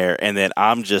in there, and then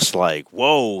I'm just like,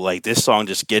 whoa, like this song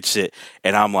just gets it,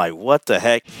 and I'm like, what the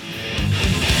heck?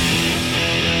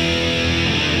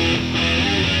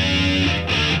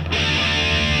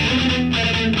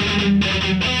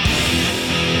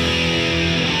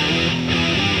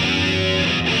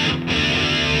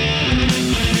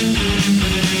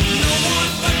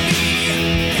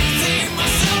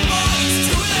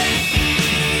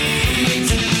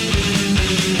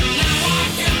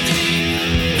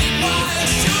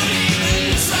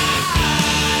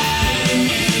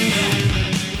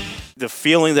 The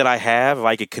feeling that I have, if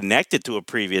I could connect it to a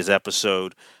previous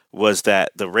episode, was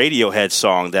that the Radiohead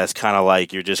song that's kind of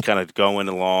like you're just kind of going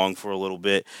along for a little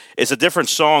bit. It's a different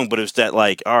song, but it's that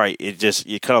like, all right, it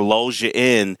kind of lulls you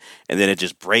in, and then it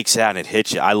just breaks out and it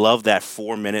hits you. I love that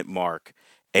 4-minute mark,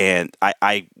 and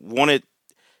I wanted,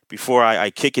 before I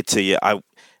kick it to you, I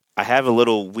have a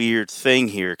little weird thing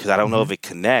here because I don't know if it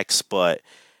connects, but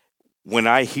when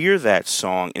I hear that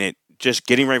song and it just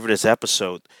getting ready for this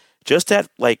episode, just that,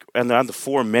 like, on the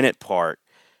 4-minute part,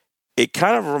 it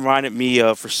kind of reminded me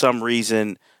of, for some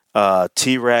reason,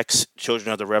 T-Rex,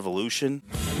 Children of the Revolution.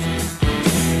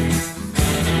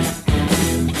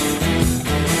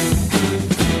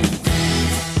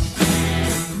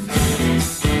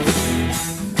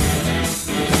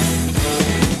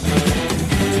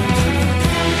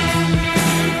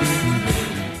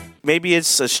 Maybe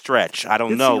it's a stretch. I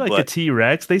don't know. Like but a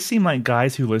T-Rex. They seem like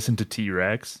guys who listen to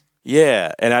T-Rex.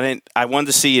 Yeah, and I wanted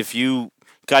to see if you.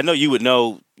 Cause I know you would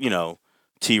know,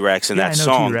 T-Rex and that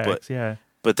song, T-Rex,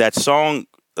 but that song,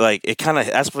 like, it kind of.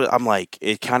 That's what I'm like.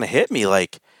 It kind of hit me.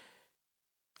 Like,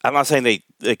 I'm not saying I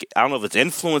don't know if it's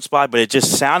influenced by, but it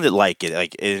just sounded like it.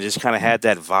 Like, it just kind of had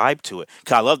that vibe to it.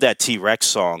 Cause I love that T-Rex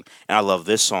song, and I love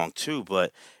this song too.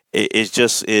 But it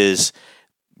just is.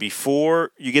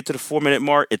 Before you get to the 4-minute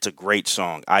mark, it's a great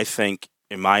song. I think,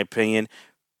 in my opinion,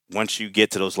 once you get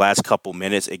to those last couple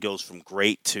minutes, it goes from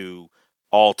great to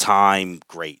all-time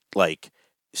great, like,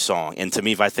 song. And to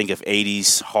me, if I think of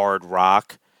 80s hard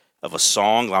rock of a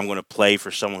song I'm going to play for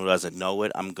someone who doesn't know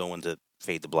it, I'm going to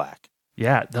Fade to Black.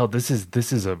 Yeah, no, this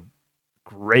is a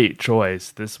great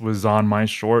choice. This was on my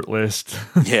short list.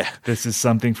 Yeah. This is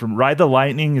something from Ride the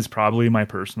Lightning is probably my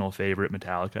personal favorite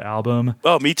Metallica album.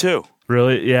 Oh, me too.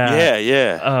 Really? Yeah.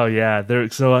 Yeah. Oh, yeah. There were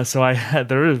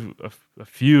a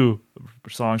few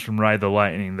songs from Ride the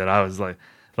Lightning that I was like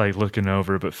looking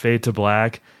over, but Fade to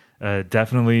Black,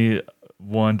 definitely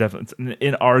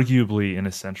inarguably an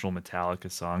essential Metallica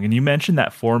song. And you mentioned that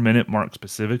 4-minute mark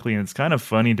specifically, and it's kind of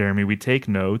funny, Jeremy. We take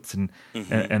notes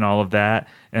and all of that,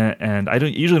 and I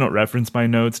usually don't reference my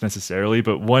notes necessarily,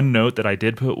 but one note that I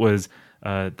did put was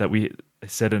that I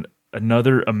said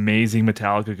another amazing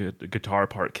Metallica guitar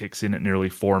part kicks in at nearly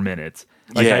 4 minutes.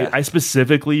 Like, yeah. I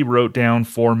specifically wrote down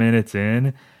 4 minutes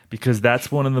in because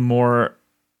that's one of the more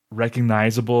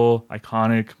recognizable,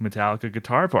 iconic Metallica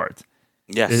guitar parts.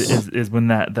 Yes. Is when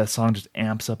that song just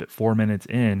amps up at 4 minutes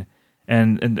in,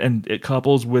 and it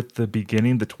couples with the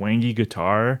beginning, the twangy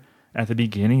guitar at the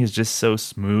beginning is just so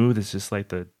smooth. It's just like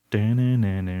the it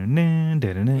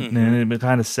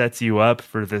kind of sets you up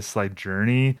for this like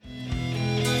journey.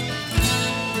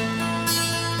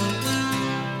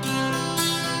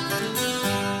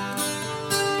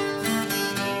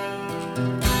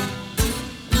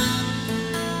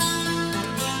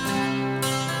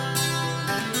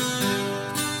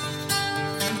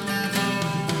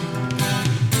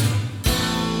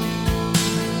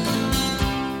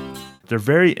 They're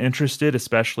very interested,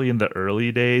 especially in the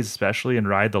early days, especially in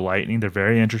Ride the Lightning. They're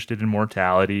very interested in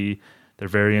mortality. They're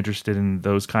very interested in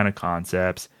those kind of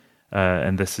concepts.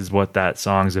 And this is what that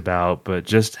song's about. But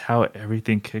just how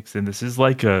everything kicks in. This is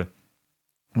like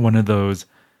one of those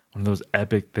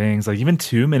epic things. Like even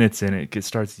 2 minutes in it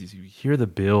starts, you hear the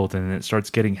build and it starts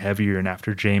getting heavier. And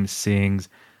after James sings,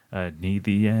 need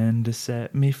the end to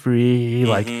set me free.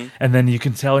 Like, and then you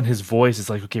can tell in his voice, it's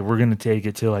like, okay, we're going to take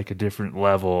it to like a different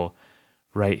level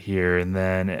right here. And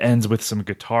then it ends with some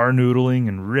guitar noodling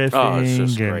and riffing. Oh, it's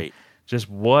just great. Just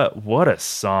what a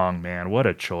song, man. What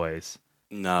a choice.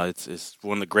 No, it's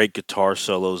one of the great guitar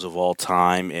solos of all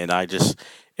time. And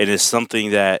it is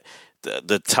something that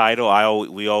the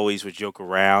title, we always would joke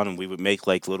around, and we would make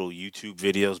like little YouTube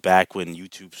videos back when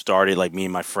YouTube started, like me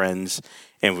and my friends,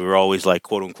 and we were always like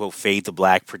quote unquote Fade to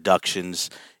Black Productions,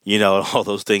 all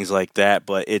those things like that.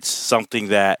 But it's something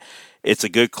that it's a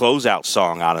good closeout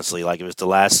song, honestly. Like, it was the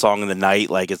last song of the night.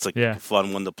 Like, it's a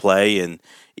fun one to play, and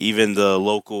even the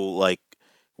local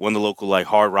one of the local like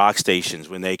hard rock stations,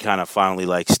 when they kind of finally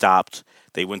like stopped,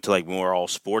 they went to like more all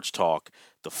sports talk.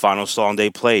 The final song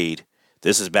they played,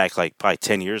 this is back like probably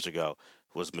 10 years ago,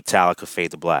 was Metallica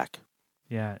Fade to Black.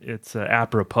 Yeah, it's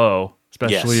apropos,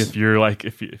 especially Yes. if you're like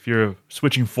if you're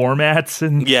switching formats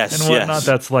and whatnot. Yes.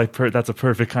 That's like that's a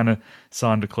perfect kind of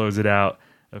song to close it out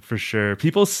for sure.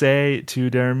 People say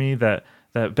too, Jeremy, that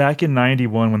back in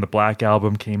 '91 when the Black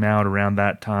Album came out, around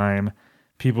that time,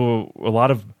 a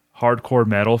lot of hardcore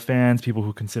metal fans, people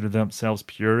who consider themselves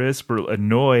purists, were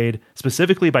annoyed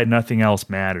specifically by Nothing Else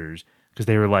Matters, because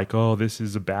they were like, oh, this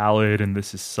is a ballad and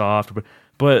this is soft.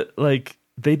 But like,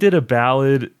 they did a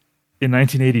ballad in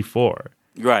 1984.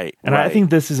 Right. And I think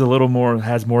this is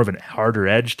has more of a harder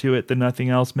edge to it than Nothing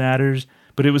Else Matters.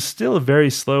 But it was still a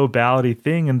very slow ballady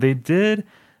thing. And they did,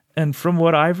 and from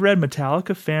what I've read,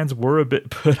 Metallica fans were a bit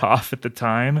put off at the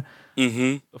time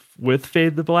with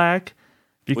Fade to Black.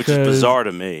 Which is bizarre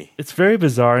to me. It's very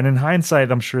bizarre. And in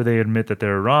hindsight, I'm sure they admit that they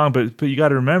were wrong. But you got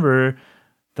to remember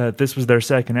that this was their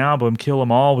second album. Kill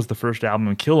 'Em All was the first album,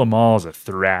 and Kill 'Em All is a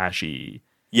thrashy.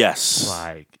 Yes.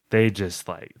 Like, they just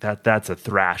like that's a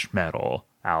thrash metal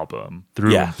album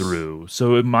through and through.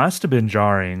 So it must have been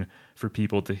jarring for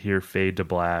people to hear Fade to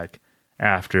Black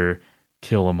after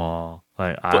Kill 'Em All.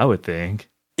 I would think.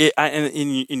 You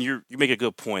make a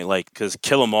good point, like, because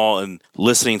Kill 'Em All, and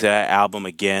listening to that album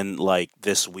again, like,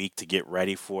 this week to get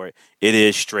ready for it, it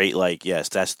is straight, like, yes,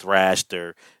 that's thrash.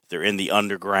 They're in the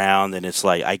underground, and it's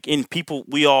like, and people,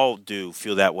 we all do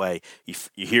feel that way. You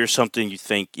hear something, you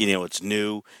think, it's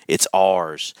new, it's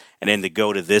ours. And then to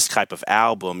go to this type of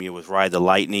album, with Ride the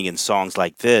Lightning and songs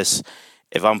like this,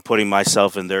 if I'm putting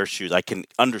myself in their shoes, I can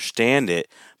understand it.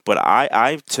 But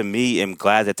I to me, am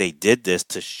glad that they did this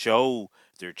to show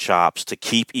their chops, to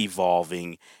keep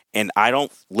evolving. And I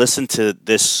don't listen to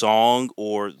this song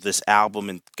or this album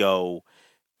and go,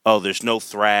 oh, there's no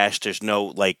thrash, there's no,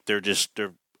 like, they're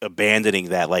abandoning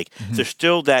that. Like, there's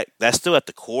still that's still at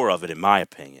the core of it, in my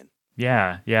opinion.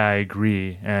 Yeah, I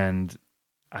agree. And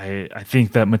I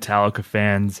think that Metallica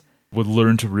fans would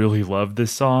learn to really love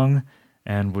this song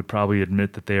and would probably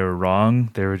admit that they were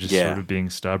wrong. They were just sort of being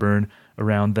stubborn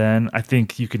around then. I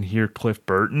think you can hear Cliff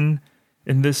Burton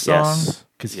in this song,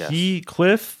 because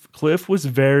Cliff was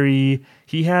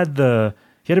he had a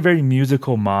very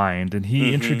musical mind, and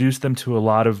he introduced them to a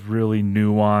lot of really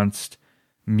nuanced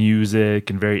music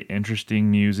and very interesting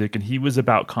music, and he was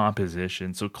about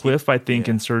composition. So Cliff, I think,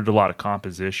 inserted a lot of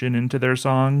composition into their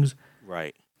songs.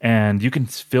 Right. And you can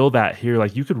feel that here.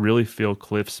 Like, you could really feel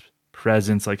Cliff's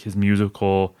presence, like his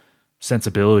musical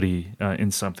sensibility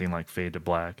in something like Fade to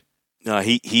Black. No,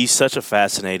 he's such a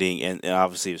fascinating, and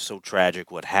obviously it was so tragic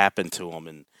what happened to him,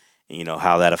 and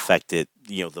how that affected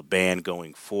the band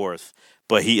going forth.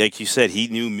 But he, like you said, he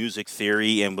knew music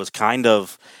theory and was kind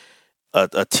of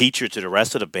a teacher to the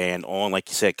rest of the band on, like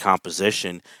you said,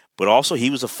 composition. But also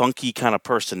he was a funky kind of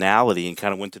personality and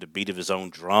kind of went to the beat of his own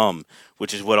drum,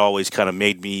 which is what always kind of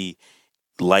made me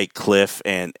like Cliff.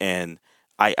 And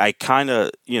I kind of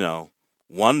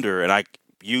wonder, and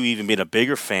you even being a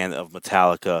bigger fan of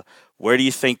Metallica, where do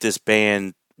you think this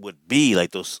band would be,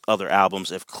 like those other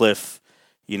albums, if Cliff,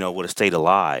 would have stayed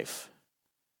alive?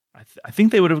 I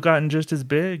think they would have gotten just as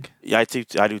big. Yeah, I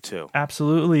do too.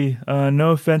 Absolutely.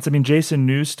 No offense. I mean, Jason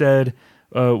Newsted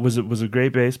was a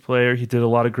great bass player. He did a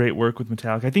lot of great work with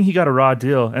Metallica. I think he got a raw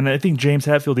deal, and I think James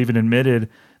Hetfield even admitted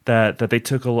that they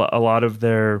took a lot of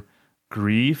their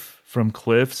grief from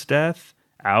Cliff's death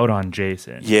out on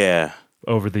Jason. Yeah.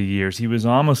 Over the years, he was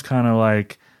almost kind of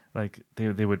like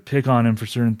they would pick on him for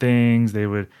certain things. They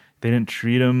didn't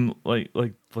treat him like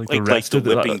the rest of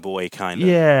the whipping boy kind of.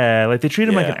 Yeah, like they treat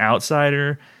him like an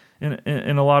outsider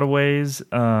in a lot of ways.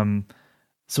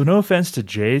 So no offense to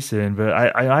Jason, but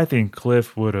I think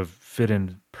Cliff would have fit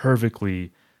in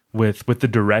perfectly with the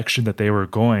direction that they were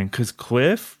going, because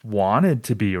Cliff wanted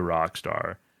to be a rock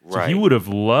star. So right. He would have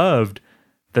loved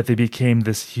that they became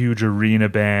this huge arena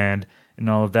band and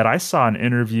all of that. I saw an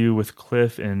interview with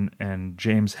Cliff and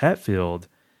James Hetfield,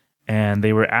 and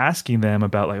they were asking them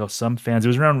about some fans. It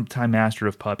was around the time Master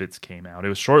of Puppets came out. It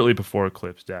was shortly before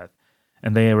Cliff's death,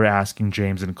 and they were asking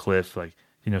James and Cliff,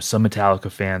 some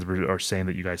Metallica fans are saying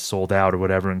that you guys sold out or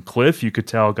whatever. And Cliff, you could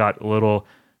tell, got a little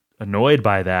annoyed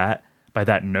by that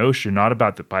notion, not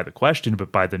by the question,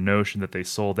 but by the notion that they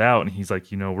sold out. And he's like,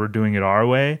 we're doing it our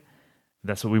way.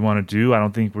 that's what we want to do. I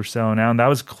don't think we're selling out. And that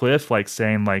was Cliff like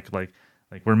saying like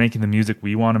we're making the music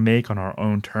we want to make on our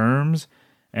own terms.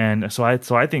 And so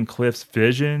I think Cliff's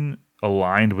vision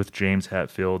aligned with James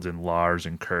Hetfield's and Lars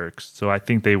and Kirk's. So I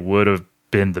think they would have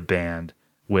been the band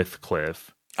with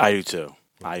Cliff. I do too.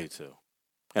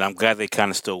 And I'm glad they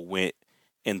kind of still went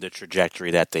in the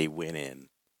trajectory that they went in,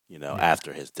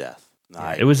 after his death.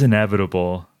 It was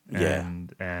inevitable. Yeah.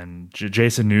 And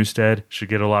Jason Newsted should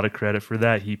get a lot of credit for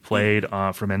that. He played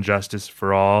from Injustice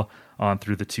for All on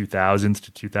through the 2000s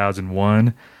to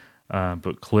 2001.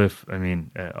 But Cliff, I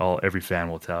mean, every fan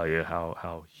will tell you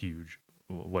how huge,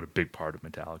 what a big part of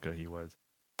Metallica he was.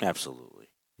 Absolutely.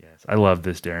 Yes, I love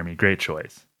this, Jeremy. Great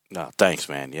choice. No, thanks,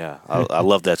 man. Yeah, I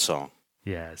love that song.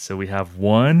 Yeah, so we have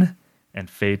 1 and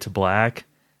Fade to Black,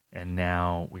 and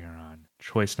now we are on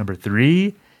choice number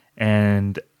 3.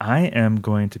 And I am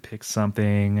going to pick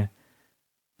something.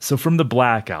 So from the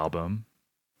Black Album,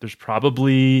 there's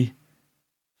probably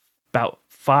about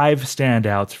 5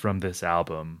 standouts from this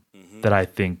album that I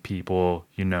think people,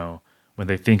 when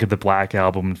they think of the Black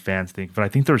Album and fans think, but I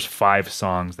think there's 5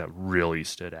 songs that really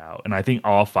stood out. And I think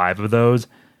all 5 of those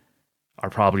are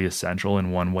probably essential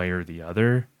in one way or the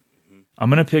other. I'm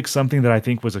going to pick something that I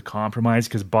think was a compromise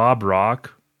because Bob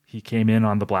Rock, he came in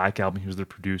on the Black Album. He was the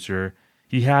producer.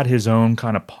 He had his own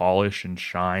kind of polish and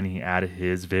shine. He added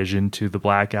his vision to the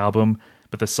Black Album.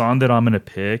 But the song that I'm going to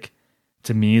pick,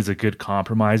 to me, is a good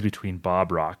compromise between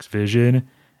Bob Rock's vision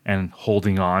and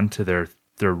holding on to their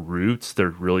roots, their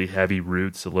really heavy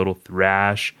roots, a little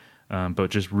thrash, but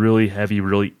just really heavy,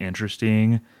 really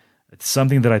interesting. It's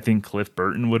something that I think Cliff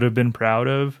Burton would have been proud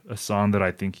of, a song that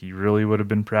I think he really would have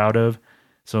been proud of.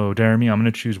 So, Jeremy, I'm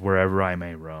going to choose Wherever I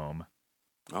May Roam.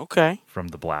 Okay. From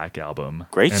the Black Album.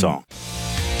 Great song.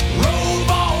 Rove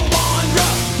or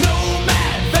wander,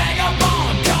 nomad,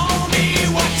 vagabond, call me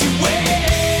what you will,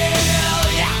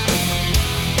 yeah.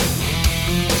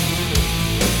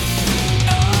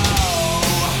 Oh,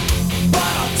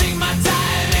 but I'll take my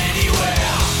time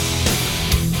anywhere,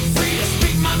 free to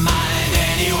speak my mind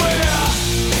anywhere,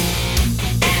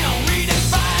 and I'll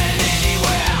redefine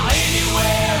anywhere I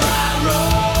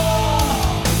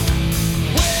roam.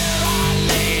 Where I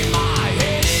lay my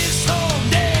head is home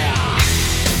there.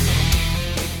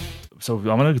 So I'm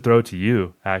going to throw it to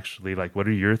you, actually. Like, what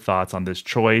are your thoughts on this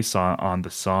choice, on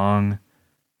the song?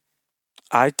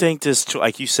 I think this,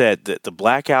 like you said, the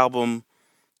Black Album,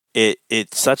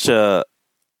 it's such an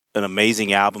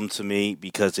amazing album to me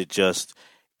because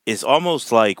it's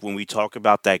almost like when we talk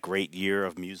about that great year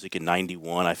of music in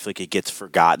 91, I feel like it gets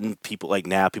forgotten. People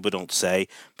don't say,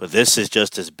 but this is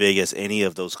just as big as any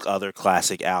of those other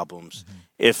classic albums,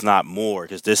 if not more,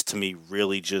 because this to me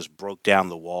really just broke down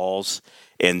the walls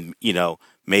and,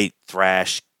 made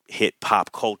thrash hit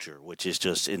pop culture, which is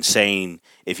just insane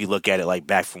if you look at it like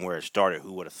back from where it started.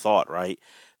 Who would have thought, right?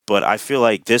 But I feel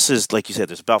like this is, like you said,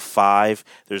 there's about 5.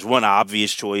 There's one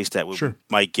obvious choice that we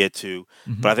might get to,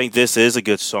 but I think this is a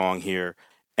good song here.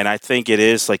 And I think it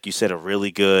is, like you said, a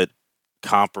really good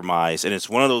compromise. And it's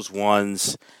one of those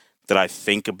ones that I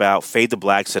think about. Fade to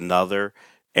Black's another.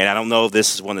 And I don't know if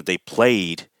this is one that they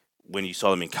played when you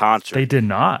saw them in concert. They did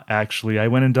not, actually. I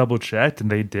went and double checked, and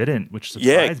they didn't, which surprised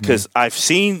me. Yeah, because I've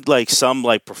seen like some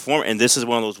like perform, and this is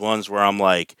one of those ones where I'm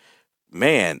like,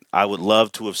 man, I would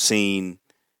love to have seen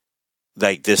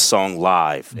like this song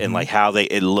live and like how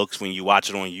it looks when you watch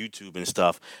it on YouTube and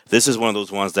stuff. This is one of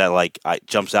those ones that like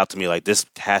jumps out to me like this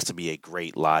has to be a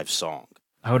great live song.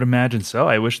 I would imagine so.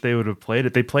 I wish they would have played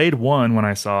it. They played one when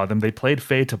I saw them. They played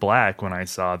Fade to Black when I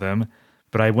saw them.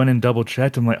 But I went and double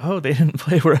checked. I'm like, oh, they didn't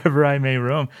play Wherever I May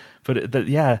Roam. But it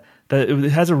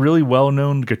has a really well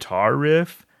known guitar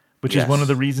riff, which is one of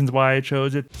the reasons why I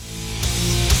chose it.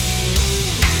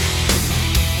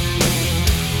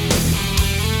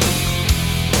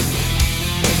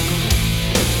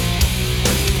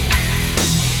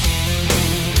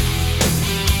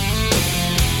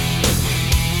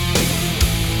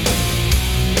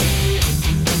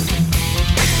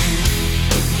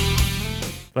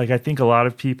 Like, I think a lot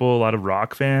of people, a lot of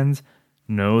rock fans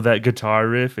know that guitar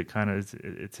riff. It kind of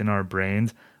it's in our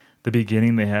brains. The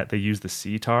beginning they used the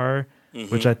sitar,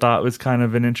 which I thought was kind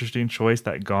of an interesting choice.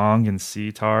 That gong and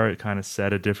sitar, it kind of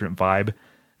set a different vibe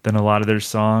than a lot of their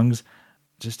songs.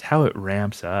 Just how it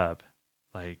ramps up,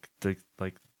 like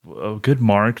a good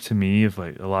mark to me of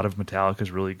like a lot of Metallica's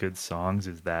really good songs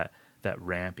is that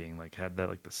ramping, like had that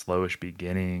like the slowish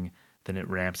beginning. Then it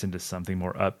ramps into something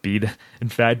more upbeat. In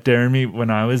fact, Jeremy, when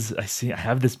I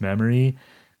have this memory,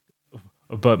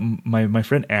 but my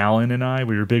friend Alan and I,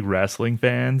 we were big wrestling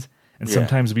fans, and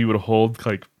sometimes we would hold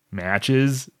like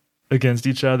matches against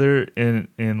each other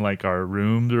in like our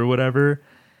rooms or whatever.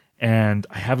 And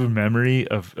I have a memory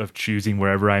of choosing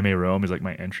Wherever I May Roam as like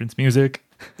my entrance music.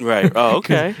 Right. Oh,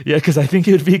 okay. Because I think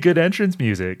it would be good entrance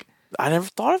music. I never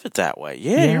thought of it that way.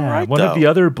 Yeah, you're right. One of the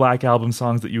other Black Album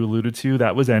songs that you alluded to,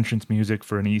 that was entrance music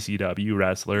for an ECW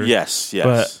wrestler. Yes.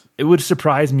 But it would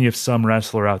surprise me if some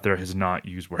wrestler out there has not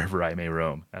used Wherever I May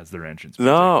Roam as their entrance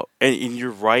music. No, and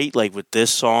you're right. Like with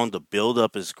this song, the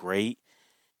build-up is great.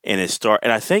 And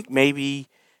and I think maybe,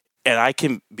 and I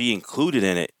can be included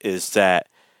in it, is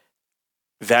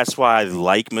that's why I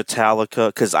like Metallica,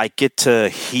 because I get to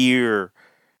hear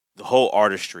the whole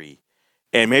artistry.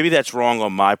 And maybe that's wrong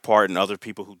on my part and other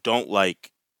people who don't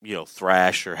like,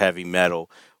 thrash or heavy metal,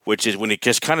 which is when it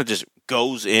just kind of just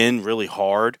goes in really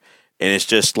hard and it's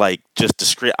just like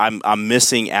discreet. I'm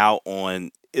missing out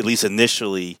on, at least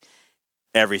initially,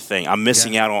 everything. I'm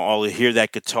missing out on all hear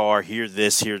that guitar, hear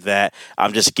this, hear that.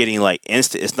 I'm just getting like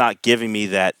instant. It's not giving me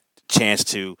that chance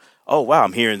to, oh wow,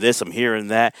 I'm hearing this, I'm hearing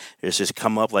that. It's just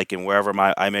come up like in Wherever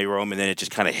I May Roam, and then it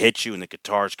just kind of hits you and the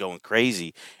guitar's going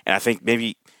crazy. And I think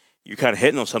maybe you're kind of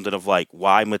hitting on something of like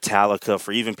why Metallica,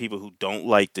 for even people who don't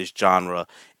like this genre,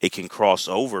 it can cross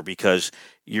over because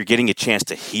you're getting a chance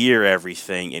to hear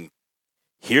everything and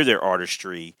hear their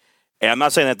artistry. And I'm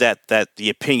not saying that the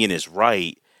opinion is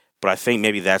right, but I think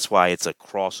maybe that's why it's a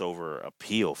crossover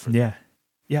appeal for them.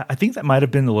 Yeah, I think that might have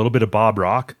been a little bit of Bob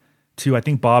Rock too. I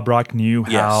think Bob Rock knew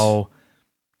how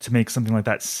to make something like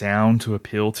that sound to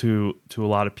appeal to a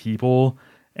lot of people.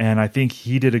 And I think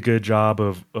he did a good job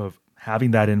of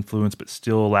having that influence, but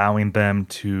still allowing them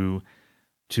to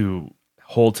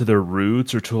hold to their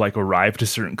roots or to like arrive to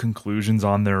certain conclusions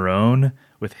on their own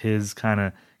with his kind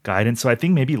of guidance. So I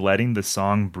think maybe letting the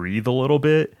song breathe a little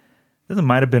bit, that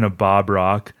might have been a Bob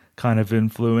Rock kind of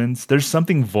influence. There's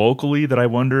something vocally that I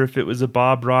wonder if it was a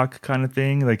Bob Rock kind of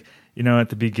thing. Like, at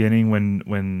the beginning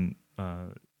when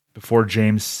before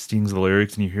James sings the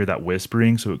lyrics and you hear that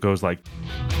whispering, so it goes like,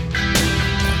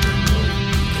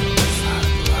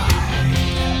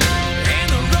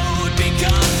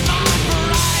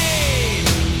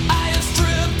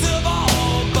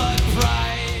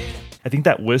 I think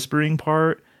that whispering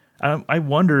part, I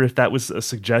wonder if that was a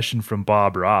suggestion from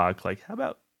Bob Rock. Like, how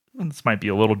about this might be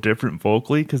a little different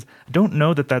vocally? Because I don't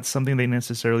know that that's something they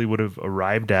necessarily would have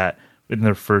arrived at in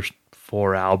their first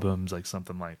 4 albums, like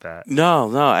something like that. No.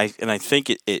 I think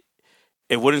it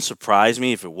wouldn't surprise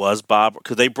me if it was Bob,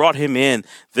 because they brought him in.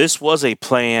 This was a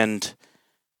planned,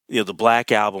 the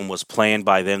Black Album was planned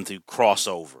by them to cross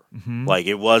over. Mm-hmm. Like,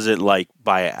 it wasn't like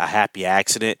by a happy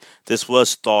accident. This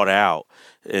was thought out.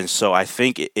 And so I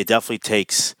think it definitely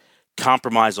takes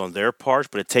compromise on their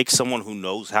part, but it takes someone who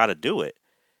knows how to do it.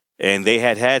 And they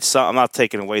had some, I'm not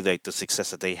taking away the success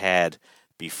that they had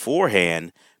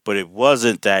beforehand, but it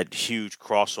wasn't that huge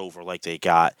crossover like they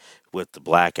got with the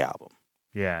Black Album.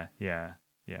 Yeah,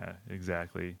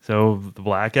 exactly. So the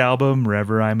Black Album,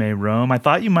 Wherever I May Roam, I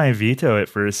thought you might veto it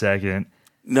for a second.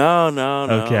 No.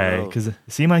 Okay, because it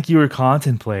seemed like you were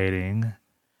contemplating.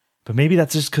 But maybe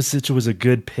that's just because it was a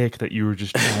good pick that you were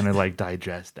just trying to like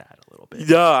digest that a little bit.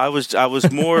 No, I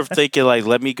was more of thinking like,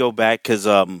 let me go back because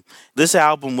this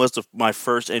album was my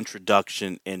first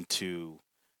introduction into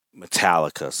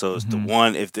Metallica. So it's the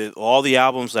one. All the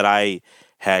albums that I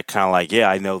had kind of like,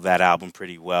 I know that album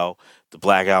pretty well. The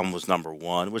Black Album was number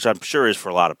 1, which I'm sure is for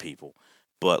a lot of people.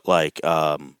 But like,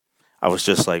 I was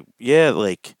just like,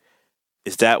 like,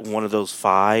 is that one of those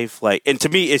 5? Like, and to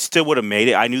me, it still would have made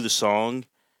it. I knew the song.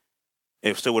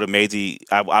 It still would have made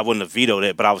I wouldn't have vetoed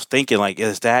it, but I was thinking like,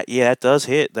 is that, that does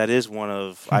hit. That is one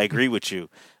of, I agree with you.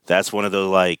 That's one of the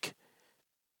like,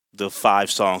 the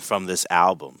 5 songs from this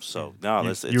album. So no,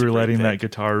 it's you were letting that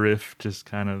guitar riff just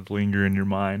kind of linger in your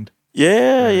mind.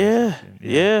 Yeah.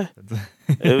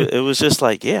 It was just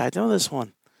like, I know this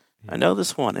one. I know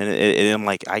this one. And I'm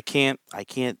like, I can't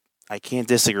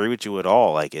disagree with you at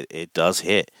all. Like it does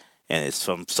hit, and it's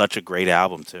from such a great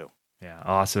album too. Yeah.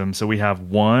 Awesome. So we have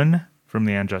 1 from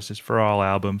the And Justice for All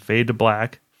album, Fade to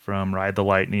Black from Ride the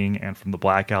Lightning, and from the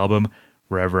Black Album,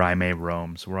 Wherever I May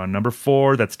Roam. So we're on number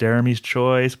 4. That's Jeremy's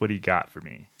choice. What do you got for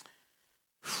me?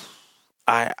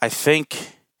 I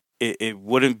think it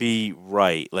wouldn't be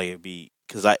right. Like it'd be,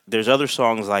 because there's other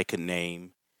songs I could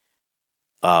name,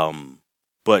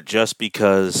 but just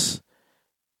because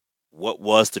what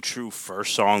was the true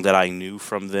first song that I knew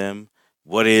from them?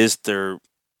 What is their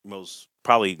most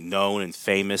probably known and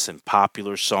famous and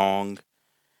popular song,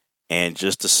 and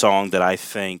just a song that I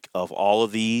think of all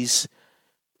of these,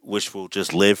 which will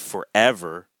just live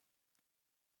forever.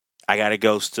 I gotta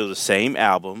go still the same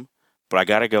album, but I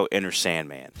gotta go Enter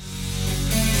Sandman.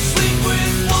 Sleep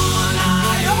with one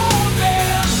eye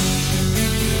open.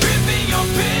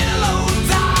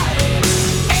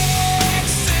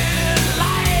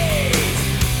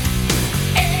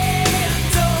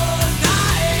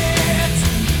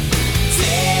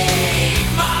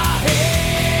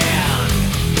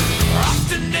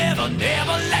 the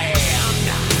Neverland.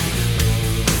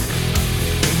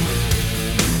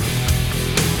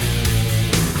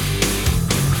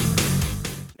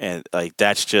 And like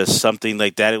that's just something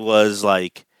like that. It was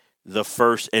like the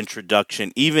first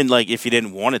introduction, even like if you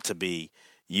didn't want it to be,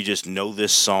 you just know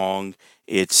this song.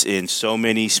 It's in so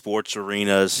many sports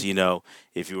arenas. You know,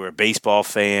 if you were a baseball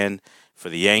fan for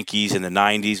the Yankees in the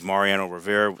 '90s, Mariano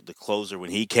Rivera, the closer,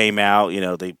 when he came out, you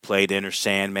know, they played Enter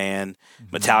Sandman.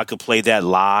 Metallica played that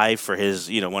live for his,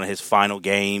 you know, one of his final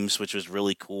games, which was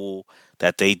really cool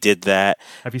that they did that.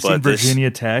 Have you But seen this- Virginia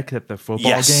Tech at the football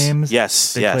Yes, games?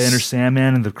 yes, They yes. play Enter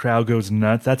Sandman and the crowd goes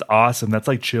nuts. That's awesome. That's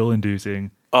like chill inducing.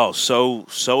 Oh, so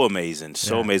amazing.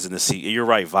 So Yeah. amazing to see. You're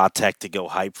right, Vatek to go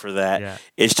hype for that. Yeah.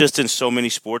 It's just in so many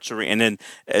sports arenas. And then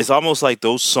it's almost like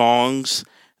those songs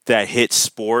that hit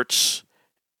sports,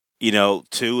 you know,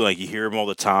 too, like you hear them all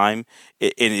the time.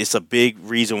 And it's a big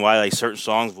reason why like certain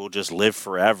songs will just live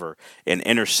forever. And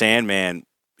Enter Sandman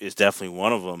is definitely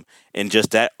one of them. And just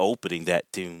that opening, that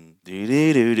doom, doo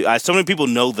doo doo doo. So many people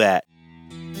know that.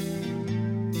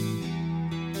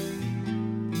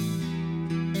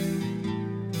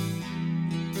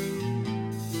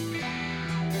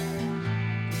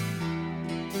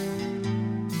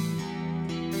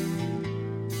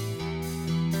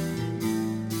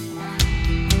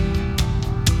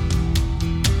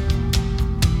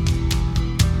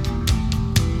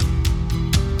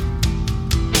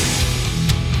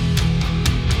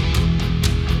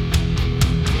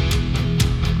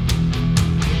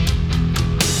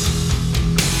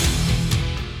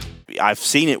 I've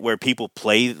seen it where people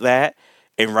play that,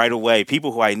 and right away,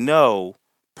 people who I know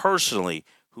personally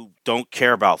who don't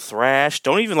care about thrash,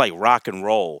 don't even like rock and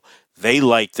roll, they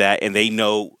like that, and they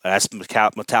know that's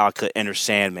Metallica Enter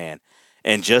Sandman.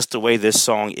 And just the way this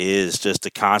song is, just the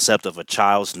concept of a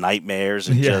child's nightmares,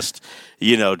 and just,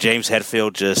 you know, James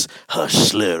Hetfield just,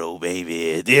 hush, little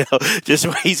baby, you know, just the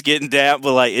way he's getting down.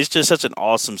 But like, it's just such an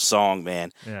awesome song,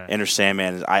 man. Yeah. Enter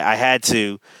Sandman. I had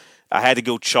to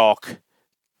go chalk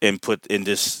and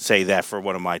just say that for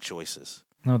one of my choices.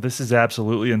 No, this is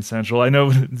absolutely essential. I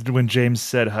know when James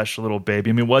said "hush, little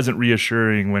baby," I mean, it wasn't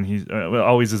reassuring when he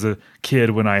always as a kid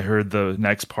when I heard the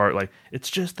next part, like "it's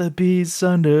just the bees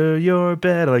under your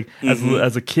bed." Like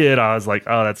as a kid, I was like,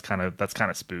 "Oh, that's kind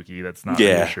of spooky. That's not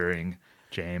reassuring,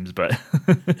 James." But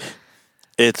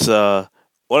it's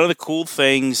one of the cool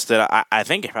things that I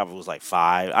think it probably was like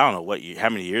 5. I don't know how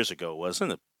many years ago it was, in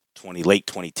the late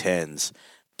 2010s,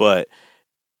 but.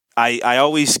 I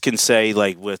always can say,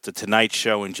 like, with The Tonight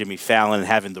Show and Jimmy Fallon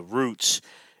having the roots,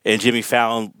 and Jimmy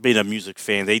Fallon being a music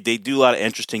fan, they do a lot of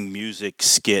interesting music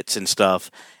skits and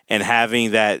stuff, and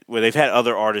having that, where they've had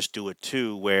other artists do it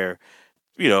too, where,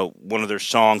 you know, one of their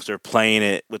songs, they're playing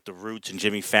it with the roots and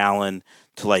Jimmy Fallon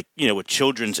to, like, you know, with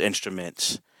children's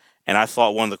instruments. And I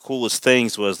thought one of the coolest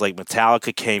things was, like,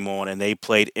 Metallica came on and they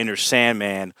played Enter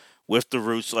Sandman with the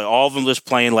roots, like all of them just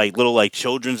playing like little like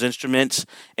children's instruments,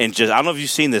 and just, I don't know if you've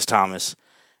seen this, Thomas,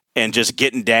 and just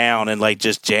getting down and like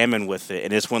just jamming with it,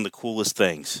 and it's one of the coolest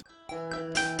things.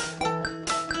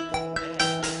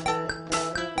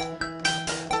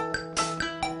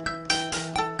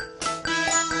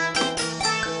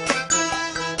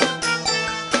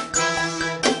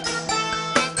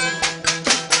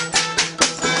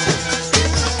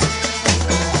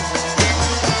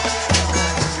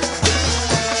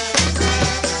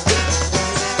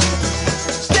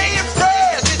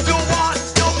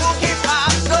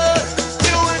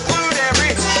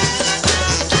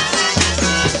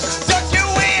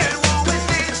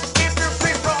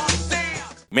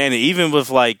 Man, even with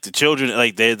like the children,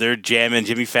 like they're jamming,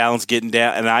 Jimmy Fallon's getting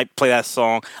down, and I play that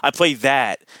song. I play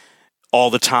that all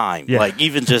the time. Yeah. Like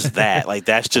even just that, like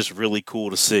that's just really cool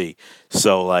to see.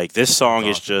 So like this song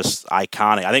is just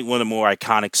iconic. I think one of the more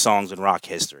iconic songs in rock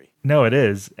history. no, it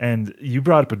is. And you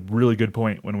brought up a really good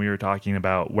point when we were talking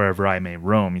about Wherever I May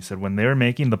Roam. You said when they were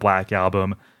making the Black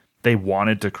Album, they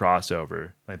wanted to cross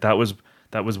over. Like that was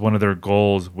one of their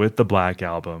goals with the Black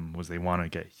Album, was they want to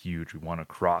get huge. We want to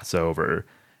cross over.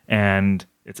 And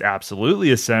it's absolutely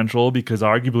essential because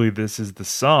arguably this is the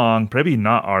song, maybe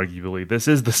not arguably, this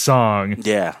is the song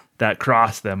that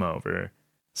crossed them over.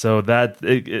 So that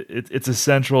it's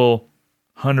essential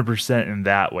 100% in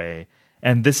that way.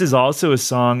 And this is also a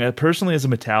song, personally as a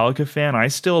Metallica fan, I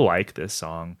still like this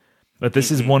song. But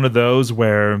this is one of those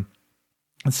where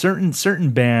certain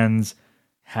bands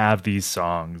have these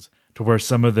songs to where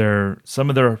some of their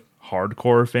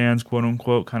hardcore fans, quote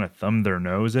unquote, kind of thumb their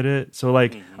nose at it. So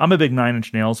like I'm a big 9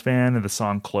 Inch Nails fan, and the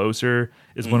song Closer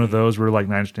is one of those where like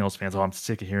 9 Inch Nails fans, oh, I'm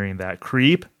sick of hearing that.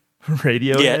 Creep,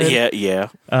 Radiohead.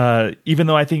 Yeah. Even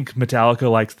though I think Metallica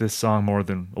likes this song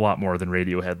a lot more than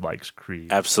Radiohead likes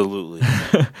Creed. Absolutely.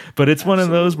 But it's one of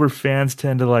those where fans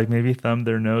tend to like maybe thumb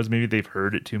their nose. Maybe they've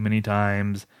heard it too many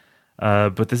times.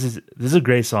 But this is a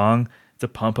great song. It's a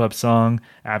pump up song,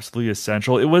 absolutely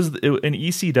essential. In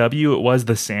ECW, it was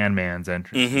the Sandman's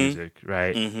entrance music,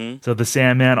 right? Mm-hmm. So the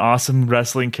Sandman, awesome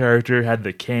wrestling character, had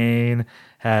the cane,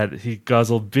 he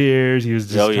guzzled beers. He was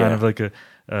just kind of like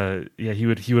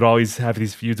he would always have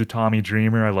these feuds with Tommy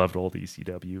Dreamer. I loved old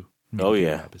ECW.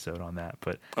 Episode on that,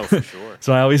 but for sure.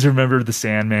 So I always remember the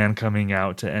Sandman coming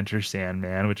out to Enter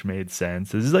Sandman, which made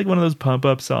sense. This is like one of those pump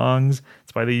up songs.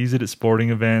 That's why they use it at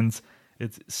sporting events.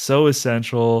 It's so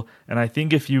essential, and I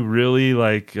think if you really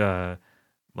like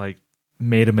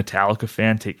made a Metallica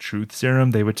fan take Truth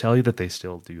Serum, they would tell you that they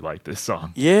still do like this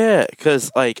song. Yeah,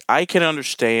 because like I can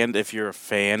understand if you're a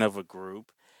fan of a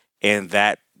group and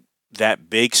that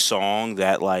big song,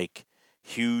 that like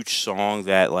huge song,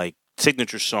 that like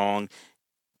signature song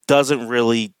doesn't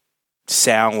really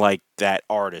sound like that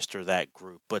artist or that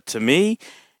group. But to me,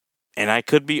 and I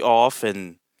could be off,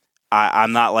 and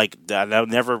I'm not like, I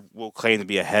never will claim to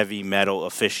be a heavy metal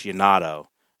aficionado.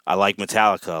 I like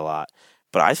Metallica a lot,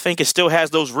 but I think it still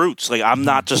has those roots. Like, I'm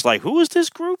not just like, who is this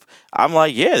group? I'm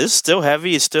like, yeah, this is still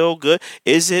heavy. It's still good.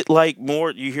 Is it like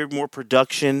more, you hear more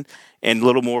production and a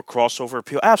little more crossover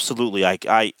appeal? Absolutely.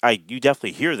 You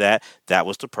definitely hear that. That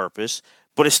was the purpose.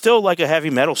 But it's still like a heavy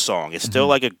metal song. It's still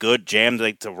like a good jam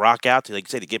to rock out to, like you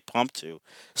say, to get pumped to.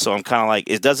 So I'm kind of like,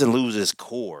 it doesn't lose its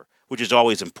core, which is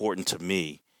always important to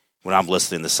me when I'm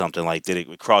listening to something. Like,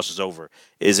 it crosses over?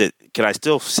 Can I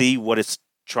still see what it's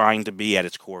trying to be at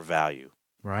its core value?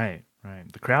 Right.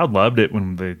 The crowd loved it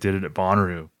when they did it at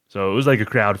Bonnaroo. So it was like a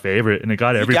crowd favorite, and it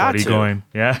got everybody going.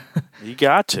 Yeah. You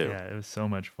got to. Yeah, it was so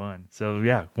much fun. So,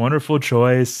 yeah, wonderful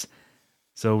choice.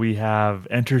 So we have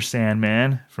Enter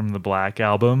Sandman from the Black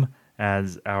Album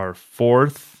as our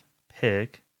fourth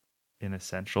pick in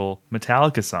Essential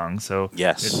Metallica Songs. So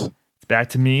yes, it's back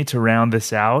to me to round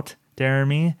this out,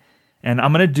 Jeremy. And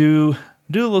I'm going to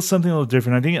do something a little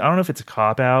different. I don't know if it's a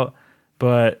cop-out,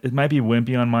 but it might be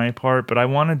wimpy on my part. But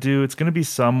it's going to be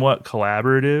somewhat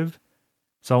collaborative.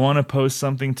 So I want to post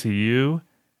something to you,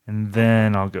 and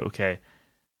then I'll go, okay.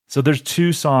 So there's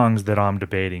two songs that I'm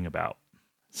debating about.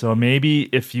 So maybe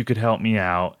if you could help me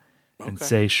out and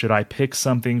say, should I pick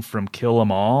something from Kill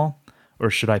 'Em All, or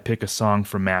should I pick a song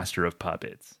from Master of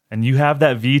Puppets? And you have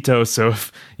that veto, so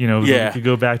if, we could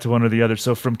go back to one or the other.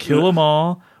 So from Kill 'Em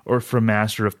All or from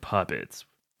Master of Puppets?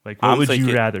 Like, what would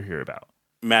you rather hear about?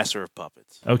 Master of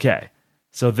Puppets. Okay.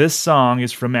 So this song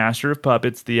is from Master of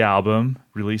Puppets, the album,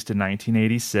 released in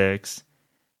 1986.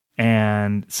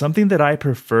 And something that I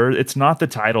prefer, it's not the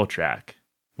title track,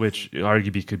 which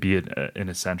arguably could be an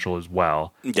essential as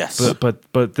well. Yes.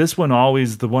 But this one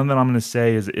always, the one that I'm going to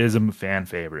say is a fan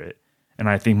favorite. And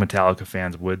I think Metallica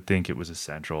fans would think it was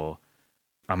essential.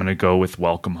 I'm going to go with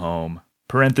Welcome Home,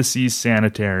 parentheses,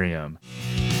 Sanitarium.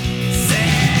 Sanitarium.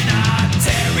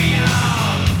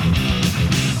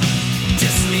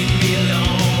 Just leave me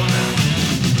alone.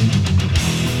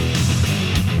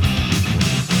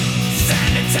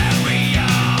 Sanitarium.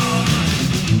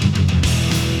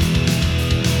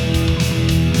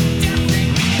 Just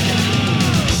leave me alone.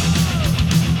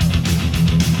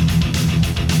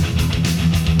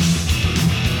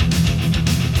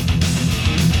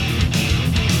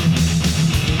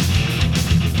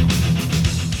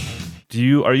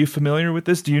 Are you familiar with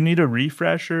this? Do you need a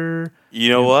refresher? You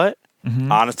know what? Mm-hmm.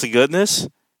 Honest to goodness,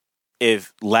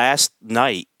 if last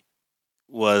night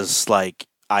was like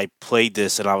I played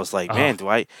this and I was like, man, do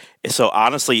I? So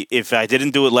honestly, if I didn't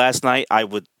do it last night, I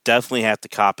would definitely have to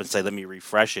cop and say, let me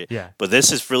refresh it. Yeah. But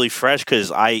this is really fresh because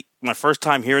my first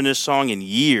time hearing this song in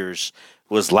years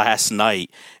was last night,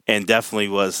 and definitely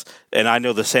was. And I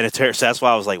know the Sanitarium, so that's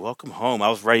why I was like, Welcome Home. I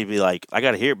was ready to be like, I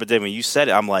got to hear it. But then when you said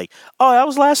it, I'm like, oh, that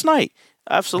was last night.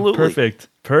 Absolutely. Perfect.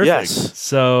 Yes.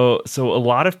 So a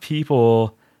lot of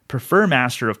people prefer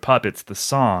Master of Puppets, the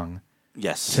song,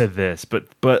 yes, to this.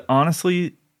 But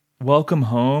honestly, Welcome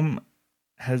Home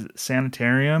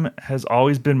Sanitarium has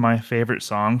always been my favorite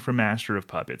song from Master of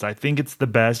Puppets. I think it's the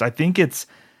best. I think it's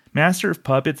Master of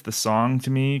Puppets, the song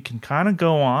to me can kind of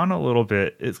go on a little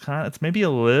bit. It's maybe a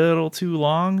little too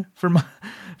long for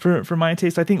my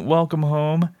taste. I think Welcome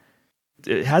Home,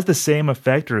 it has the same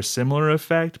effect or a similar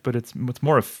effect, but it's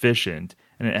more efficient,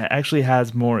 and it actually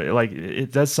has more, like,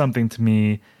 it does something to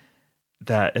me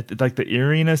that, like, the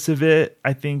eeriness of it,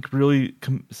 I think really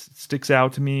sticks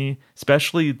out to me,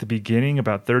 especially at the beginning,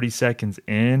 about 30 seconds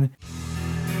in.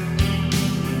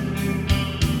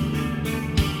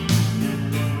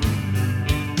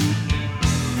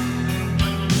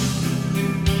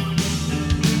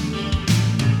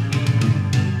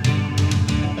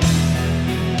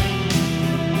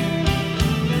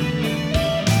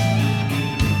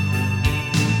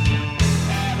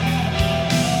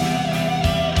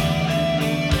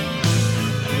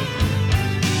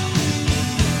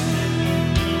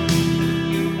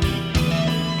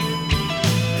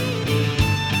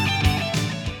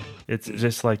 It's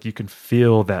just like you can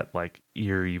feel that like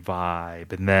eerie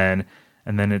vibe, and then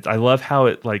I love how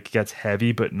it like gets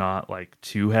heavy, but not like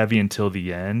too heavy until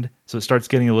the end. So it starts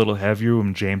getting a little heavier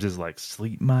when James is like,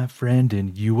 "Sleep, my friend,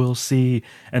 and you will see."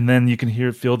 And then you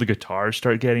can feel the guitars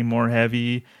start getting more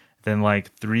heavy. Then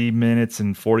like 3 minutes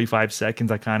and 45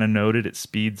 seconds, I kind of noted it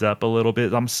speeds up a little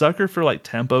bit. I'm a sucker for like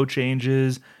tempo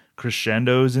changes,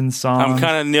 crescendos in songs. I'm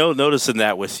kind of noticing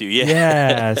that with you. Yeah.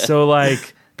 Yeah. So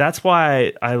like that's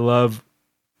why I love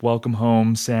Welcome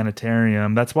Home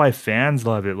Sanitarium. That's why fans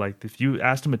love it. Like if you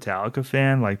asked a Metallica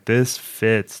fan, like this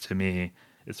fits to me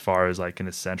as far as like an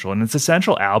essential, and it's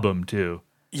essential album too.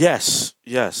 Yes.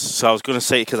 So I was going to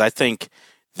say, because I think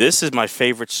this is my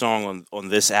favorite song on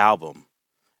this album.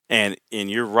 And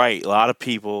you're right. A lot of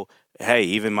people, hey,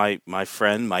 even my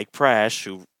friend Mike Prash,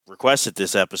 who requested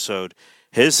this episode,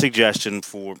 his suggestion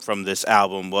from this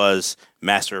album was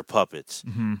Master of Puppets.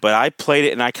 Mm-hmm. But I played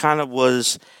it and I kind of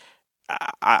was,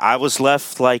 I was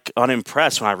left like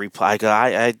unimpressed when I replied.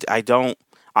 I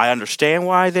understand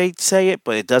why they say it,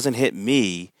 but it doesn't hit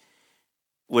me.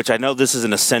 Which I know this is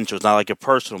an essential, it's not like a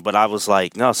personal, but I was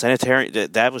like, no,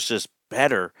 Sanitarium, that was just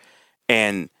better.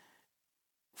 And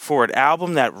for an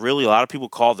album that really a lot of people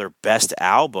call their best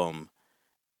album,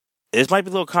 this might be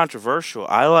a little controversial.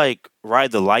 I like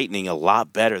Ride the Lightning a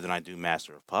lot better than I do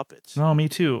Master of Puppets. No, me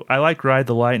too. I like Ride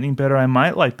the Lightning better. I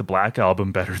might like the Black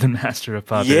Album better than Master of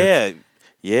Puppets.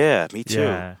 Yeah, me too.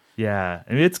 Yeah.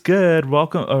 I mean, it's good.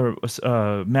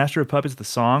 Master of Puppets, the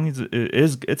song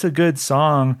it's a good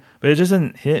song, but it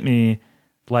doesn't hit me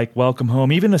like Welcome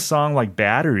Home. Even a song like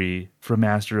Battery from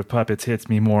Master of Puppets hits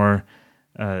me more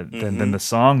than the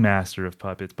song Master of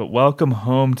Puppets. But Welcome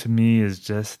Home to me is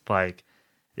just like,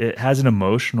 it has an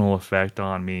emotional effect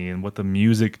on me, and what the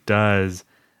music does,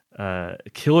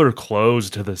 killer close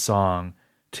to the song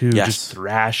too, just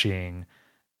thrashing.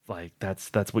 Like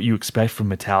that's what you expect from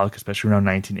Metallica, especially around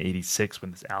 1986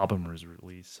 when this album was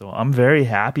released. So I'm very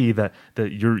happy that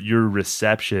your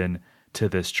reception to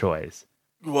this choice.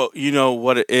 Well, you know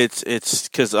what, it's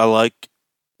because I like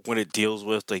when it deals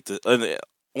with like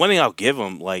one thing I'll give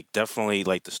them, like definitely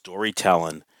like the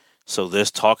storytelling. So this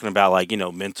talking about like,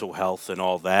 mental health and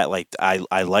all that, like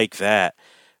I like that.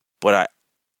 But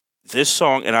this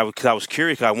song, and I was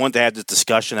curious, I wanted to have this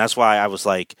discussion. That's why I was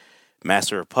like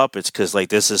Master of Puppets, because like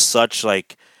this is such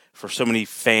like, for so many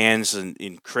fans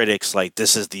and critics, like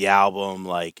this is the album,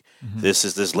 like this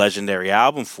is this legendary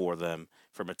album for them,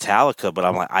 for Metallica. But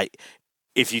I'm like,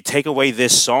 if you take away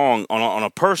this song on a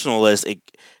personal list,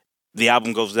 the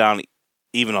album goes down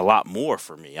even a lot more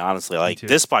for me, honestly. Like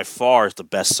this by far is the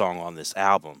best song on this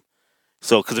album.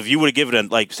 So, because if you would have given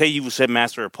it, like, say you said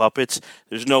Master of Puppets,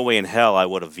 there's no way in hell I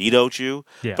would have vetoed you.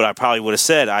 Yeah. But I probably would have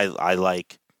said I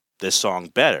like this song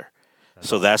better.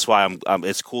 So that's why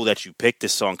it's cool that you picked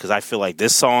this song, because I feel like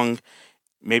this song,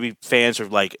 maybe fans are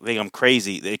like, think I'm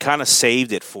crazy. It kind of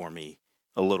saved it for me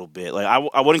a little bit. Like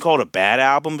I wouldn't call it a bad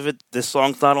album if this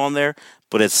song's not on there,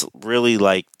 but it's really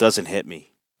like doesn't hit me.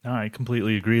 No, I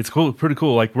completely agree. It's cool, pretty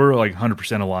cool. Like we're like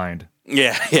 100% aligned.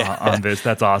 Yeah. On this.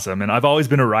 That's awesome. And I've always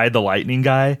been a Ride the Lightning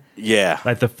guy. Yeah.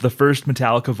 Like the first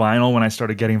Metallica vinyl, when I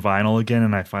started getting vinyl again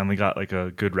and I finally got like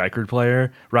a good record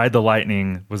player, Ride the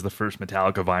Lightning was the first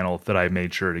Metallica vinyl that I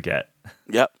made sure to get.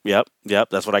 Yep.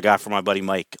 That's what I got from my buddy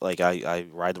Mike. Like I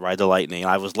ride the Lightning.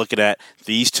 I was looking at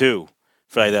these two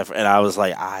and I was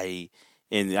like,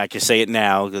 and I can say it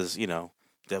now because,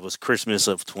 that was Christmas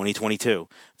of 2022.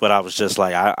 But I was just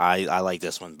like, I like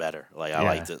this one better. Like I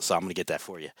like this, so I'm gonna get that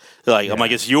for you. Like I'm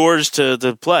like, it's yours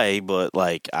to play, but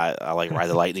like I like Ride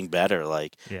the Lightning better.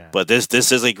 Like, but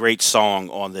this is a great song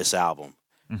on this album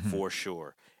for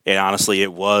sure. And honestly,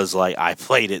 it was like I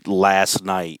played it last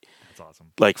night. That's awesome.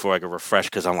 Like for like a refresh,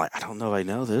 because I'm like, I don't know if I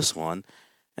know this one,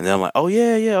 and then I'm like, oh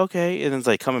yeah, okay, and then it's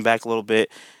like coming back a little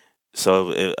bit.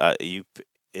 So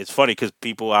it's funny because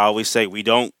I always say we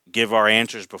don't give our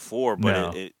answers before,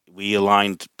 but we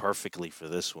aligned perfectly for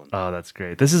this one. Oh, that's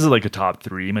great. This is like a top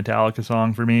 3 Metallica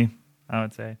song for me, I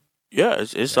would say. Yeah,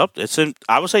 it's up. It's in.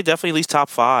 I would say definitely at least top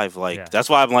 5. Like that's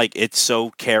why I'm like, it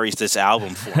so carries this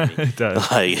album for me. It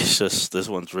does. Like it's just, this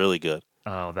one's really good.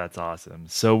 Oh, that's awesome.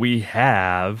 So we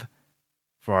have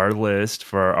for our list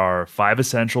for our 5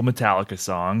 essential Metallica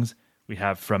songs, we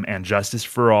have from And Justice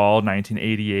for All,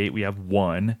 1988. We have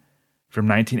 1. From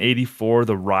 1984,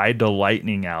 the Ride the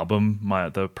Lightning album,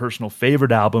 the personal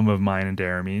favorite album of mine and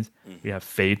Jeremy's. We have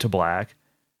Fade to Black.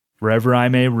 Wherever I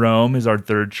May Roam is our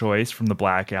 3rd choice from the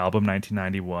Black Album,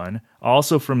 1991.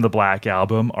 Also from the Black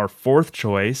Album, our 4th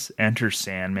choice, Enter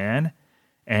Sandman.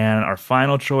 And our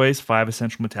final choice, 5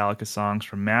 essential Metallica songs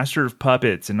from Master of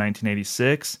Puppets in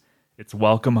 1986. It's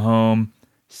Welcome Home,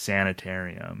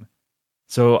 Sanitarium.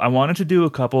 So I wanted to do a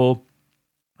couple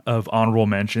of honorable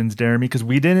mentions, Jeremy, because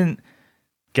we didn't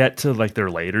get to like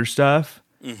their later stuff.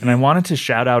 And I wanted to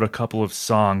shout out a couple of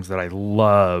songs that I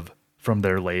love from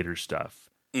their later stuff.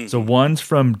 So one's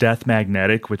from Death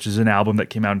Magnetic, which is an album that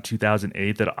came out in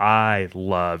 2008 that I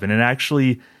love. And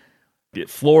it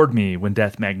floored me when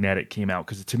Death Magnetic came out,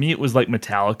 because to me it was like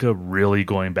Metallica really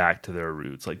going back to their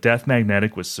roots. Like Death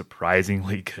Magnetic was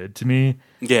surprisingly good to me.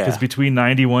 Yeah. Because between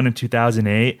 91 and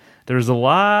 2008, there was a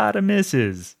lot of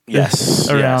misses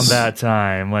around that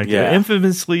time. Like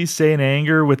infamously Saint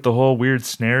Anger with the whole weird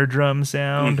snare drum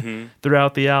sound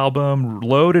throughout the album.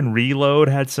 Load and Reload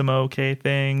had some okay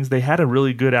things. They had a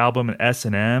really good album in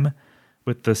S&M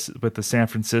with the San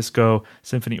Francisco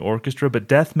Symphony Orchestra, but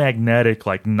Death Magnetic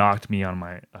like knocked me on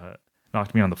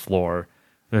the floor,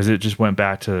 as it just went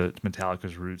back to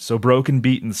Metallica's roots. So Broken,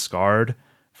 Beaten, Scarred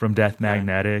from Death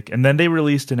Magnetic, and then they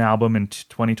released an album in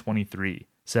 2023,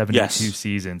 72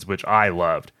 Seasons, which I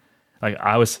loved. Like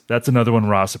that's another one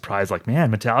where I was surprised, like,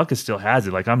 man, Metallica still has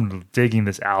it. Like, I'm digging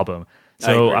this album.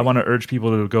 So I want to urge people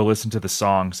to go listen to the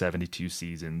song 72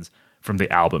 Seasons from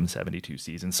the album 72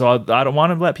 Seasons. So I don't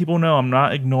want to let people know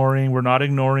we're not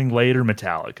ignoring later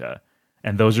Metallica.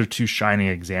 And those are two shining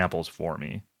examples for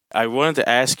me. I wanted to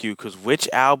ask you, because which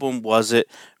album was it?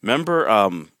 Remember,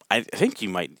 I think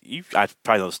I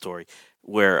probably know the story,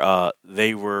 where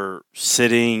they were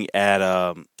sitting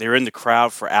they were in the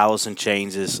crowd for Alice in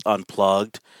Chains'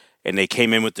 Unplugged, and they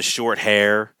came in with the short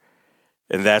hair.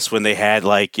 And that's when they had,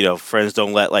 like, friends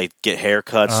don't let, like, get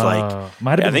haircuts.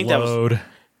 Might have been Load.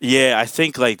 Yeah, I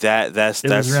think like that. That's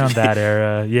was around that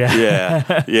era.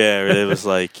 Yeah, yeah. It was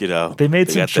like they made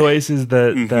some choices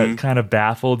that kind of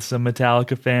baffled some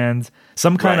Metallica fans.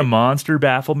 Some kind of monster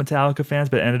baffled Metallica fans,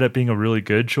 but ended up being a really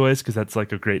good choice because that's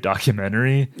like a great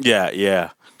documentary. Yeah.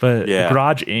 But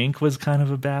Garage Inc. was kind of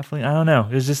a baffling. I don't know.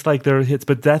 It was just like there were hits,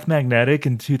 but Death Magnetic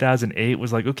in 2008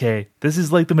 was like, okay, this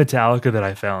is like the Metallica that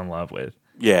I fell in love with.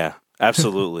 Yeah.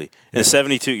 Absolutely. In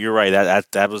 72, you're right.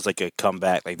 That was like a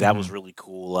comeback. Like, that was really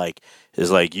cool. Like, it's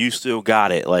like, you still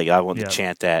got it. Like, I want to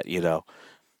chant that,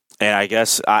 And I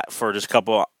guess for just a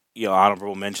couple,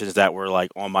 honorable mentions that were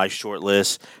like on my short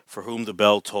list, For Whom the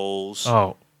Bell Tolls.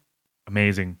 Oh,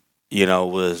 amazing.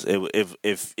 Was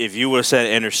if you would have said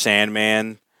Enter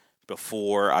Sandman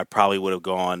before, I probably would have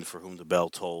gone For Whom the Bell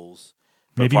Tolls.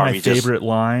 But maybe my favorite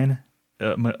line,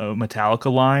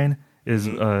 Metallica line,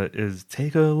 is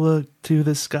take a look to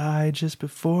the sky just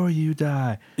before you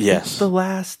die. Yes. It's the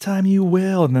last time you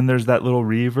will. And then there's that little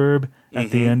reverb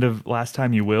at the end of Last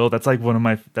Time You Will. That's like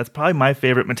that's probably my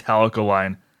favorite Metallica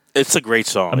line. It's a great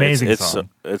song. Amazing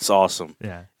song. It's awesome.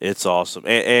 Yeah. It's awesome.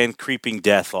 And Creeping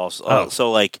Death also.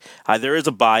 So like there is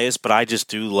a bias, but I just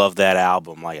do love that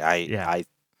album. Like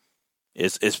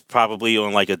it's probably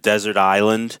on like a desert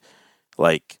island.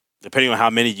 Like, depending on how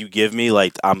many you give me,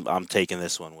 like I'm taking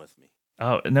this one with me.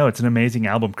 Oh, no, it's an amazing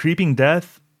album. Creeping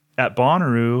Death at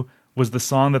Bonnaroo was the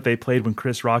song that they played when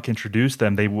Chris Rock introduced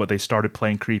them. They started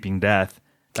playing Creeping Death.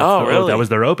 Really? That was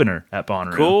their opener at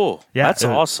Bonnaroo. Cool. Yeah, that's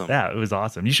awesome. Yeah, it was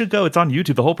awesome. You should go. It's on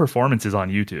YouTube. The whole performance is on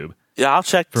YouTube. Yeah, I'll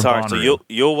check. Sorry, so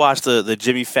you'll watch the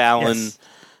Jimmy Fallon,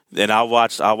 and I'll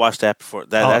watch that before.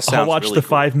 That sounds I'll watch really the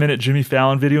cool. 5-minute Jimmy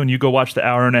Fallon video, and you go watch the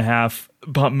hour and a half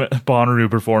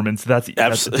Bonnaroo performance. That's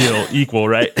the deal. Equal,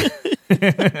 right?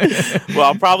 Well,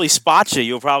 I'll probably spot you.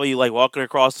 You'll probably like walking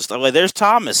across the stuff. Like, there's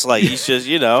Thomas. Like, he's just,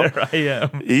 There I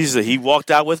am. He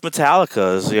walked out with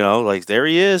Metallica. Like, there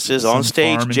he is, just on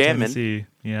stage jamming.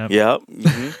 Yep.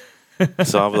 Mm-hmm.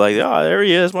 So I'll be like, oh, there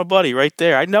he is, my buddy, right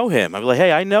there. I know him. I'll be like,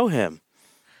 hey, I know him.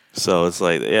 So it's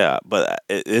like, yeah. But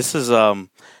this is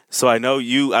So I know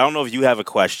you. I don't know if you have a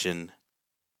question.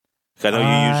 I know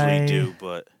you usually do,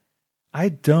 but. I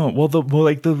don't. Well,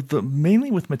 the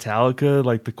mainly with Metallica,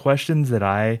 like the questions that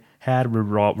I had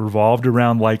revolved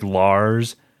around like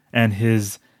Lars and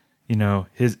his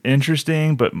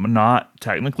interesting but not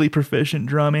technically proficient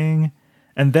drumming,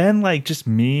 and then like just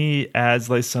me as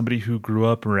like somebody who grew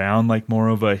up around like more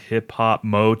of a hip hop,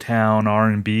 Motown,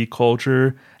 R&B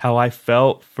culture. How I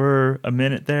felt for a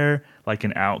minute there, like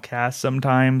an outcast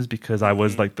sometimes, because I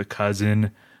was like the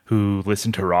cousin who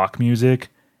listened to rock music.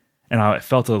 And I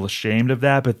felt a little ashamed of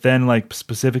that. But then, like,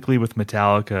 specifically with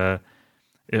Metallica,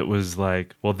 it was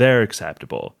like, well, they're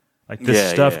acceptable. Like, this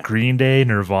stuff, Green Day,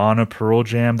 Nirvana, Pearl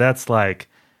Jam, that's, like,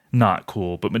 not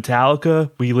cool. But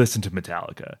Metallica, we listen to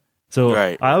Metallica. So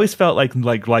I always felt like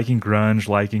liking grunge,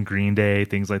 liking Green Day,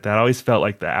 things like that. I always felt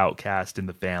like the outcast in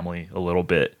the family a little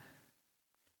bit.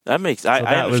 That makes I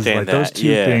understand that. Those two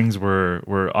things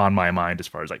were on my mind as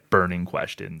far as like burning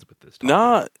questions with this topic.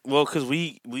 No, well, because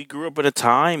we grew up at a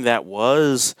time that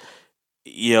was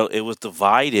it was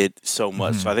divided so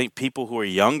much. So I think people who are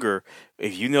younger,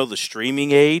 if you know the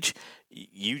streaming age,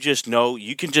 you just know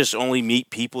you can just only meet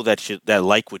people that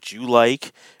like what you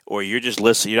like, or you're just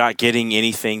listening. You're not getting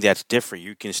anything that's different.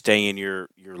 You can stay in your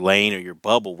lane or your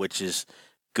bubble, which is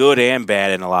good and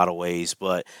bad in a lot of ways.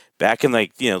 But back in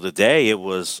the day, it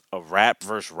was a rap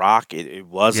versus rock. It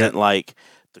wasn't like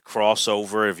the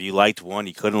crossover. If you liked one,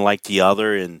 you couldn't like the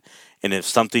other, and if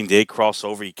something did cross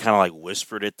over, you kind of like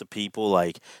whispered it to people.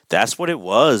 Like, that's what it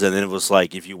was. And then it was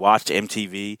like, if you watched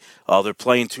MTV, oh, they're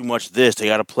playing too much this. They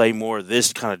got to play more of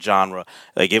this kind of genre.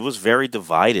 Like, it was very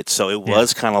divided. So it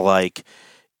was kind of like,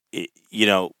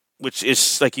 which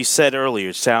is, like you said earlier,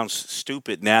 it sounds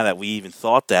stupid now that we even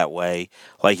thought that way.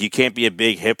 Like, you can't be a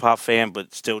big hip-hop fan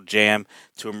but still jam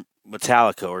to a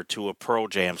Metallica or to a Pearl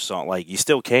Jam song. Like, you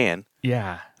still can.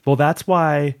 Yeah. Well, that's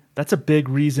a big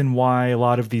reason why a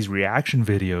lot of these reaction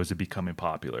videos are becoming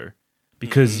popular.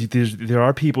 Because there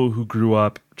are people who grew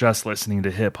up just listening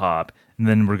to hip hop, and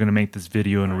then we're going to make this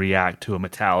video and react to a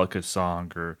Metallica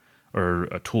song or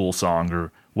a Tool song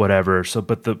or whatever. So,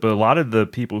 but a lot of the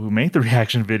people who make the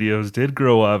reaction videos did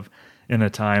grow up in a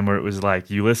time where it was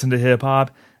like, you listen to hip hop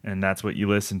and that's what you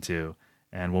listen to,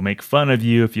 and we'll make fun of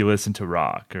you if you listen to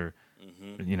rock or.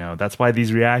 That's why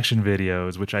these reaction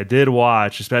videos, which I did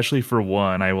watch, especially for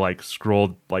one, I like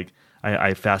scrolled, like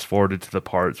I fast forwarded to the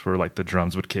parts where like the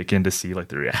drums would kick in to see like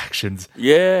the reactions.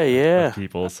 Of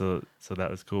people. So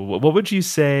that was cool. What would you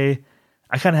say?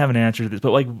 I kind of have an answer to this,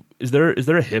 but like, is there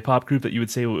a hip hop group that you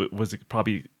would say was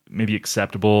probably maybe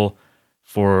acceptable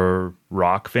for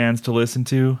rock fans to listen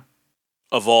to?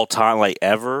 Of all time, like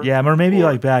ever? Yeah, or maybe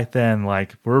like back then,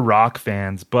 like we're rock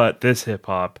fans, but this hip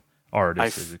hop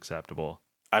artist is acceptable.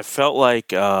 I felt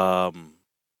like you look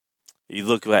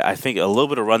at, I think a little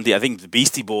bit of Run D. I think the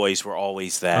Beastie Boys were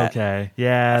always that. Okay,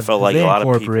 yeah, I felt like they a lot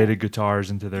incorporated of people,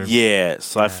 guitars into their. I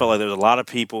felt like there was a lot of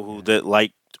people who did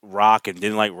liked rock and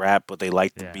didn't like rap, but they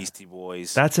liked the Beastie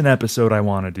Boys. That's an episode I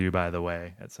want to do, by the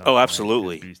way. At some point,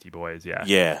 absolutely, Beastie Boys.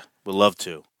 Yeah, would love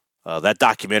to. That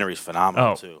documentary is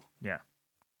phenomenal too. Yeah,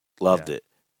 loved it.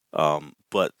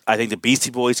 But I think the Beastie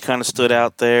Boys kind of stood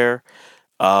out there.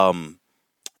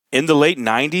 In the late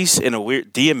 90s, in a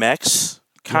weird DMX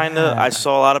kind of, I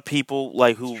saw a lot of people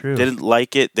like who didn't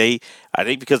like it. I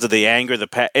think because of the anger,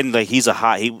 and like he's a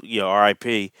high,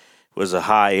 R.I.P. was a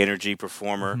high energy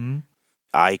performer. Mm-hmm.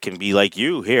 I can be like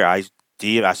you here. I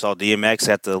saw DMX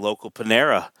at the local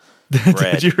Panera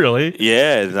Bread. Did you really?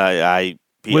 Yeah, and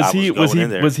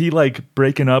was he like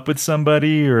breaking up with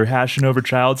somebody or hashing over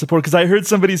child support? Because I heard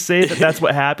somebody say that's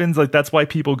what happens. Like that's why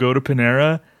people go to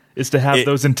Panera. Is to have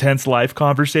those intense life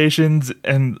conversations,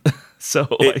 and so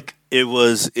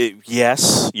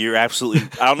yes, you're absolutely.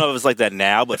 I don't know if it was like that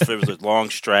now, but there was a long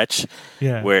stretch,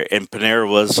 where and Panera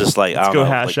was just like, let's go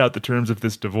hash out the terms of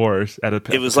this divorce at a.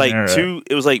 It was Panera.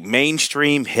 It was like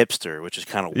mainstream hipster, which is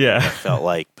kind of weird. I felt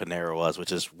like Panera was,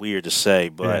 which is weird to say,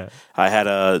 but I had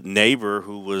a neighbor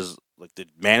who was like the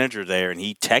manager there, and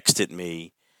he texted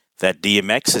me that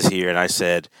DMX is here, and I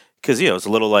said. Because, it's a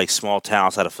little, like, small town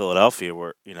outside of Philadelphia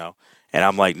where, and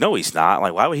I'm like, no, he's not.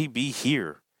 Like, why would he be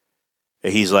here?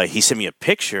 And he's like, he sent me a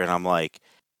picture, and I'm like,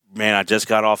 man, I just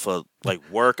got off of, like,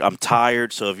 work. I'm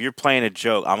tired. So if you're playing a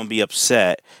joke, I'm going to be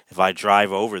upset if I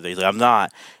drive over there. He's like, I'm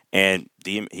not. And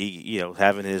he,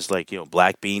 having his, like,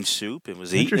 black bean soup and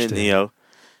was eating it, it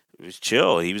was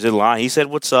chill. He was in line. He said,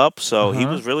 what's up? So he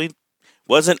was really,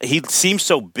 he seemed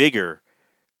so bigger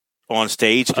on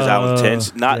stage because I was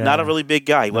tense. Not a really big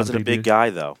guy. He wasn't a big guy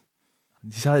though.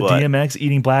 You saw DMX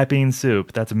eating black bean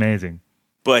soup. That's amazing.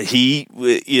 But he,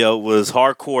 was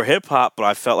hardcore hip hop. But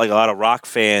I felt like a lot of rock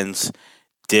fans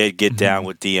did get down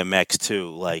with DMX too.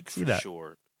 Like for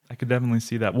sure, I could definitely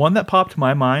see that. One that popped to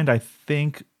my mind. I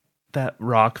think that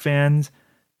rock fans,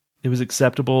 it was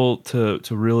acceptable to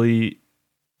really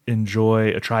enjoy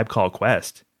A Tribe Called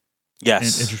Quest.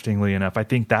 Yes. And interestingly enough, I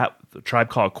think that Tribe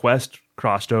Called Quest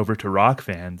crossed over to rock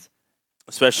fans,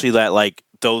 especially that like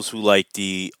those who like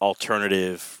the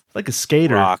alternative, like a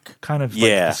skater rock kind of, like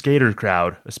the skater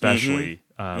crowd, especially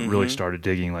really started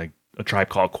digging like A Tribe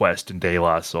Called Quest and De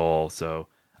La Soul. So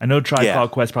I know Tribe Called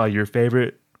Quest probably your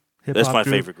favorite hip hop. That's my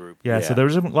favorite group. Yeah, so there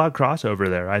was a lot of crossover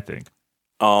there, I think.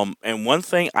 And one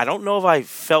thing I don't know if I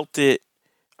felt it.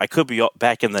 I could be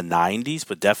back in the 90s,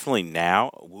 but definitely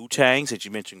now. Wu-Tang, since you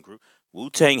mentioned group,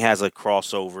 Wu-Tang has a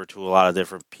crossover to a lot of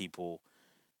different people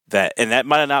that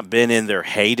might have not been in their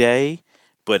heyday,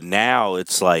 but now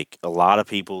it's like a lot of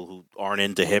people who aren't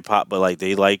into hip hop, but like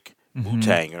they like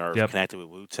Wu-Tang and are connected with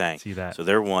Wu-Tang. See that. So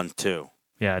they're one too.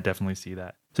 Yeah, I definitely see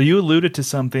that. So you alluded to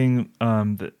something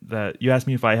that you asked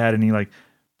me if I had any like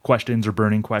questions or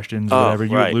burning questions or Oh, whatever.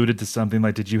 You right. alluded to something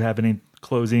like, did you have any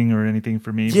closing or anything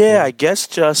for me? Yeah, before? I guess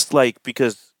just like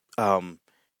because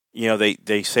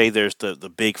they say there's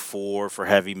the big four for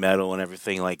heavy metal and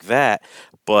everything like that,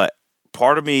 but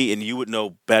part of me, and you would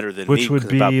know better than me Which would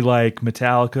because about be like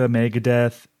Metallica,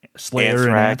 Megadeth, Slayer,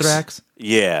 and Anthrax.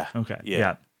 Yeah, Okay. yeah.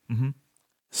 Yeah. Hmm.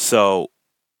 So,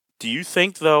 do you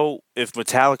think though, if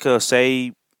Metallica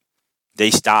say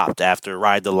they stopped after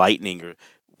Ride the Lightning, or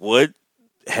would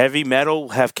heavy metal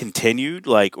have continued?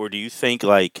 Like, or do you think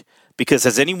like because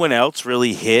has anyone else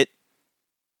really hit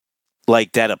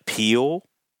like that appeal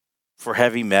for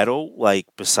heavy metal? Like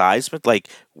besides, like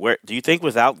where do you think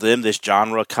without them this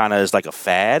genre kind of is like a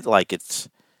fad? Like it's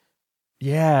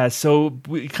Yeah. So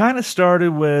we kind of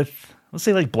started with, let's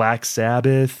say, like Black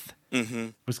Sabbath mm-hmm,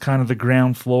 was kind of the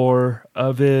ground floor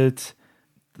of it.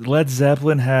 Led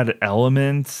Zeppelin had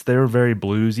elements. They were very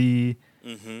bluesy,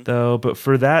 mm-hmm. though. But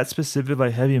for that specific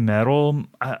like heavy metal,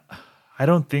 I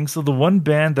don't think so. The one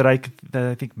band that I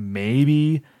think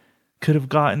maybe could have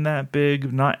gotten that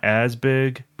big, not as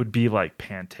big, would be like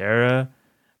Pantera.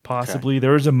 Possibly.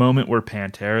 There was a moment where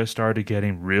Pantera started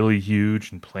getting really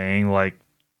huge and playing like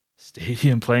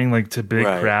playing like to big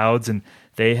Right. crowds, and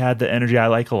they had the energy. I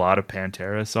like a lot of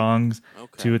Pantera songs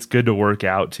too. It's good to work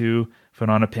out to. Put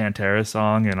on a Pantera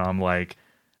song and I'm like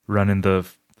running the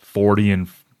 40 and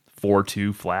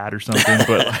 4-2 flat or something,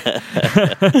 but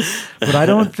but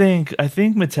I think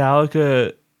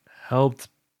Metallica helped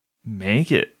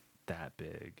make it that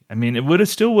big. I mean, it would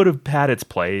have had its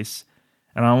place,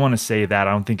 and I don't want to say that.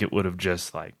 I don't think it would have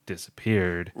just like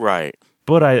disappeared. Right.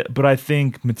 But I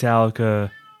think Metallica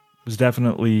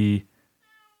definitely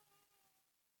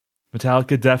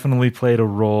played a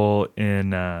role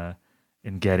in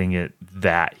getting it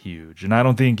that huge. And I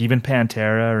don't think even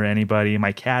Pantera or anybody,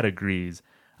 my cat agrees,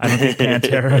 I don't think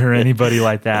Pantera or anybody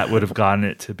like that would have gotten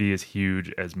it to be as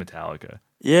huge as Metallica.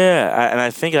 Yeah, and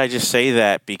I think I just say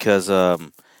that because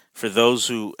for those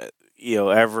who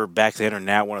ever back to the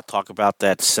internet want to talk about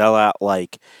that sellout,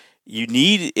 like you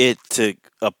need it to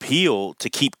appeal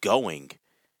to keep going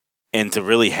and to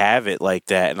really have it like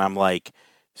that. And I'm like,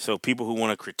 so people who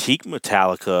want to critique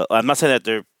Metallica, I'm not saying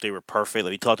that they were perfect.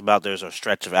 Like we talked about, there's a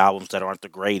stretch of albums that aren't the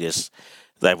greatest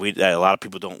that a lot of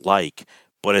people don't like,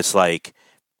 but it's like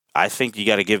I think you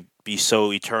got to be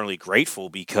so eternally grateful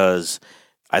because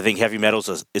I think heavy metal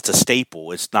it's a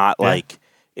staple. It's not like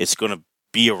it's going to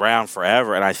be around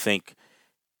forever. And I think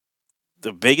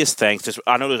the biggest thanks,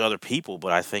 I know there's other people,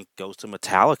 but I think goes to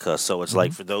Metallica. So it's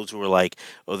like for those who are like,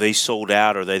 oh, they sold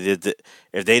out or they did,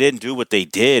 if they didn't do what they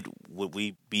did, would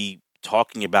we be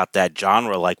talking about that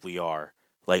genre like we are,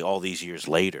 like all these years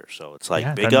later? So it's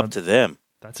like big up to them.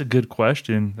 That's a good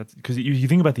question. That's because you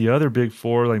think about the other big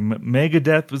four, like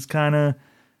Megadeth was kind of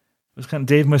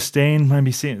Dave Mustaine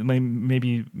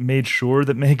maybe made sure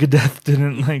that Megadeth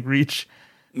didn't like reach.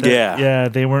 Yeah,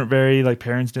 they weren't very like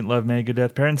parents didn't love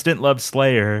Megadeth. Parents didn't love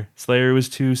Slayer. Slayer was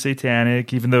too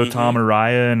satanic, even though Tom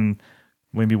Araya and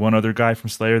maybe one other guy from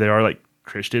Slayer, they are like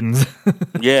Christians.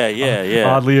 Yeah.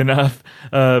 Oddly enough,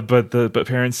 but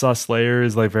parents saw Slayer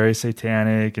as like very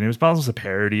satanic, and it was almost a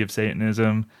parody of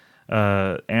Satanism.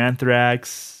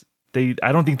 Anthrax,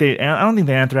 I don't think the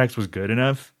Anthrax was good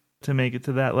enough to make it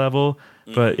to that level.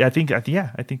 But I think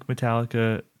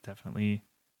Metallica definitely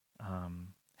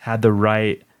had the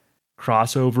right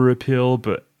crossover appeal,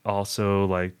 but also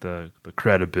like the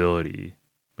credibility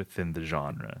within the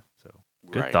genre. So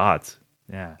good thoughts.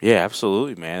 Yeah,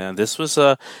 absolutely, man. And this was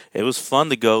it was fun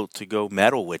to go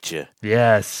metal with you.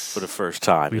 Yes, for the first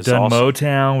time. We've done awesome.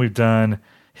 Motown, we've done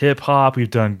hip hop, we've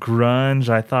done grunge.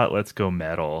 I thought let's go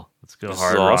metal. Let's go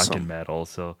hard rock and metal.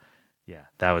 So yeah,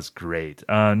 that was great.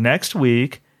 Next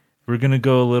week we're gonna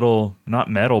go a little not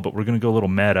metal, but we're gonna go a little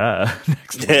meta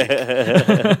next week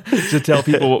to tell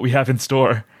people what we have in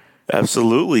store.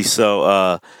 Absolutely.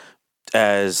 So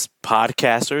as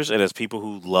podcasters and as people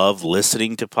who love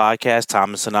listening to podcasts,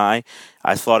 Thomas and I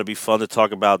thought it'd be fun to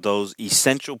talk about those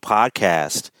essential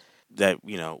podcasts that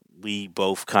we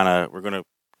both we're gonna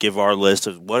give our list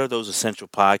of what are those essential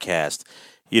podcasts.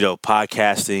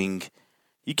 Podcasting,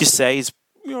 you could say is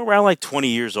around like 20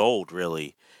 years old,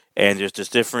 really. And there's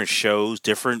just different shows,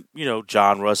 different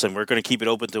genres, and we're going to keep it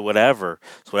open to whatever.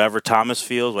 So whatever Thomas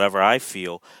feels, whatever I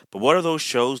feel. But what are those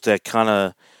shows that kind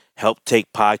of help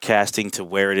take podcasting to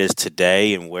where it is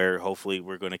today, and where hopefully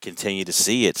we're going to continue to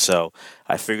see it? So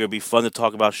I figured it'd be fun to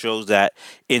talk about shows that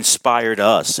inspired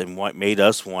us and what made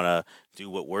us want to do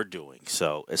what we're doing.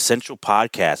 So essential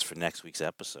podcasts for next week's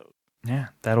episode. Yeah,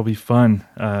 that'll be fun.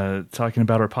 Talking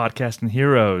about our podcasting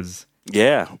heroes.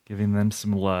 Yeah. Giving them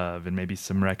some love and maybe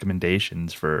some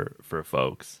recommendations for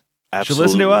folks. You should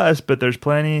listen to us, but there's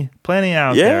plenty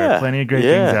out there. Plenty of great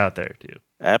things out there too.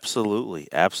 Absolutely.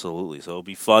 So it'll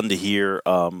be fun to hear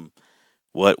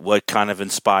what kind of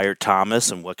inspired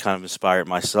Thomas and what kind of inspired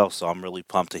myself. So I'm really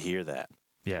pumped to hear that.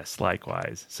 Yes,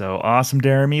 likewise. So awesome,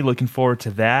 Jeremy. Looking forward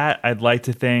to that. I'd like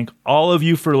to thank all of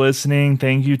you for listening.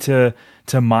 Thank you to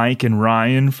Mike and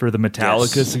Ryan for the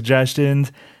Metallica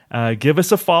suggestions. Give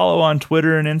us a follow on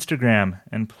Twitter and Instagram.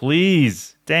 And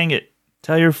please, dang it,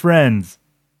 tell your friends.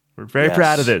 We're very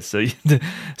proud of this. So you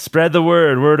spread the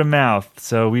word of mouth.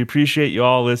 So we appreciate you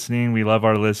all listening. We love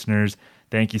our listeners.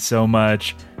 Thank you so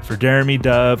much. For Jeremy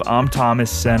Dove, I'm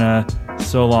Thomas Senna.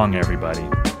 So long, everybody.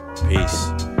 Peace.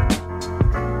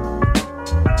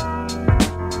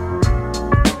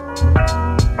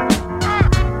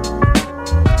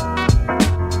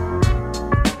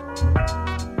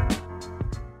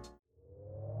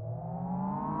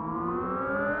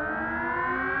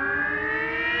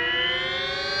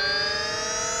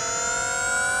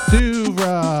 To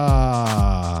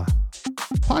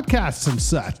podcasts and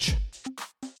such.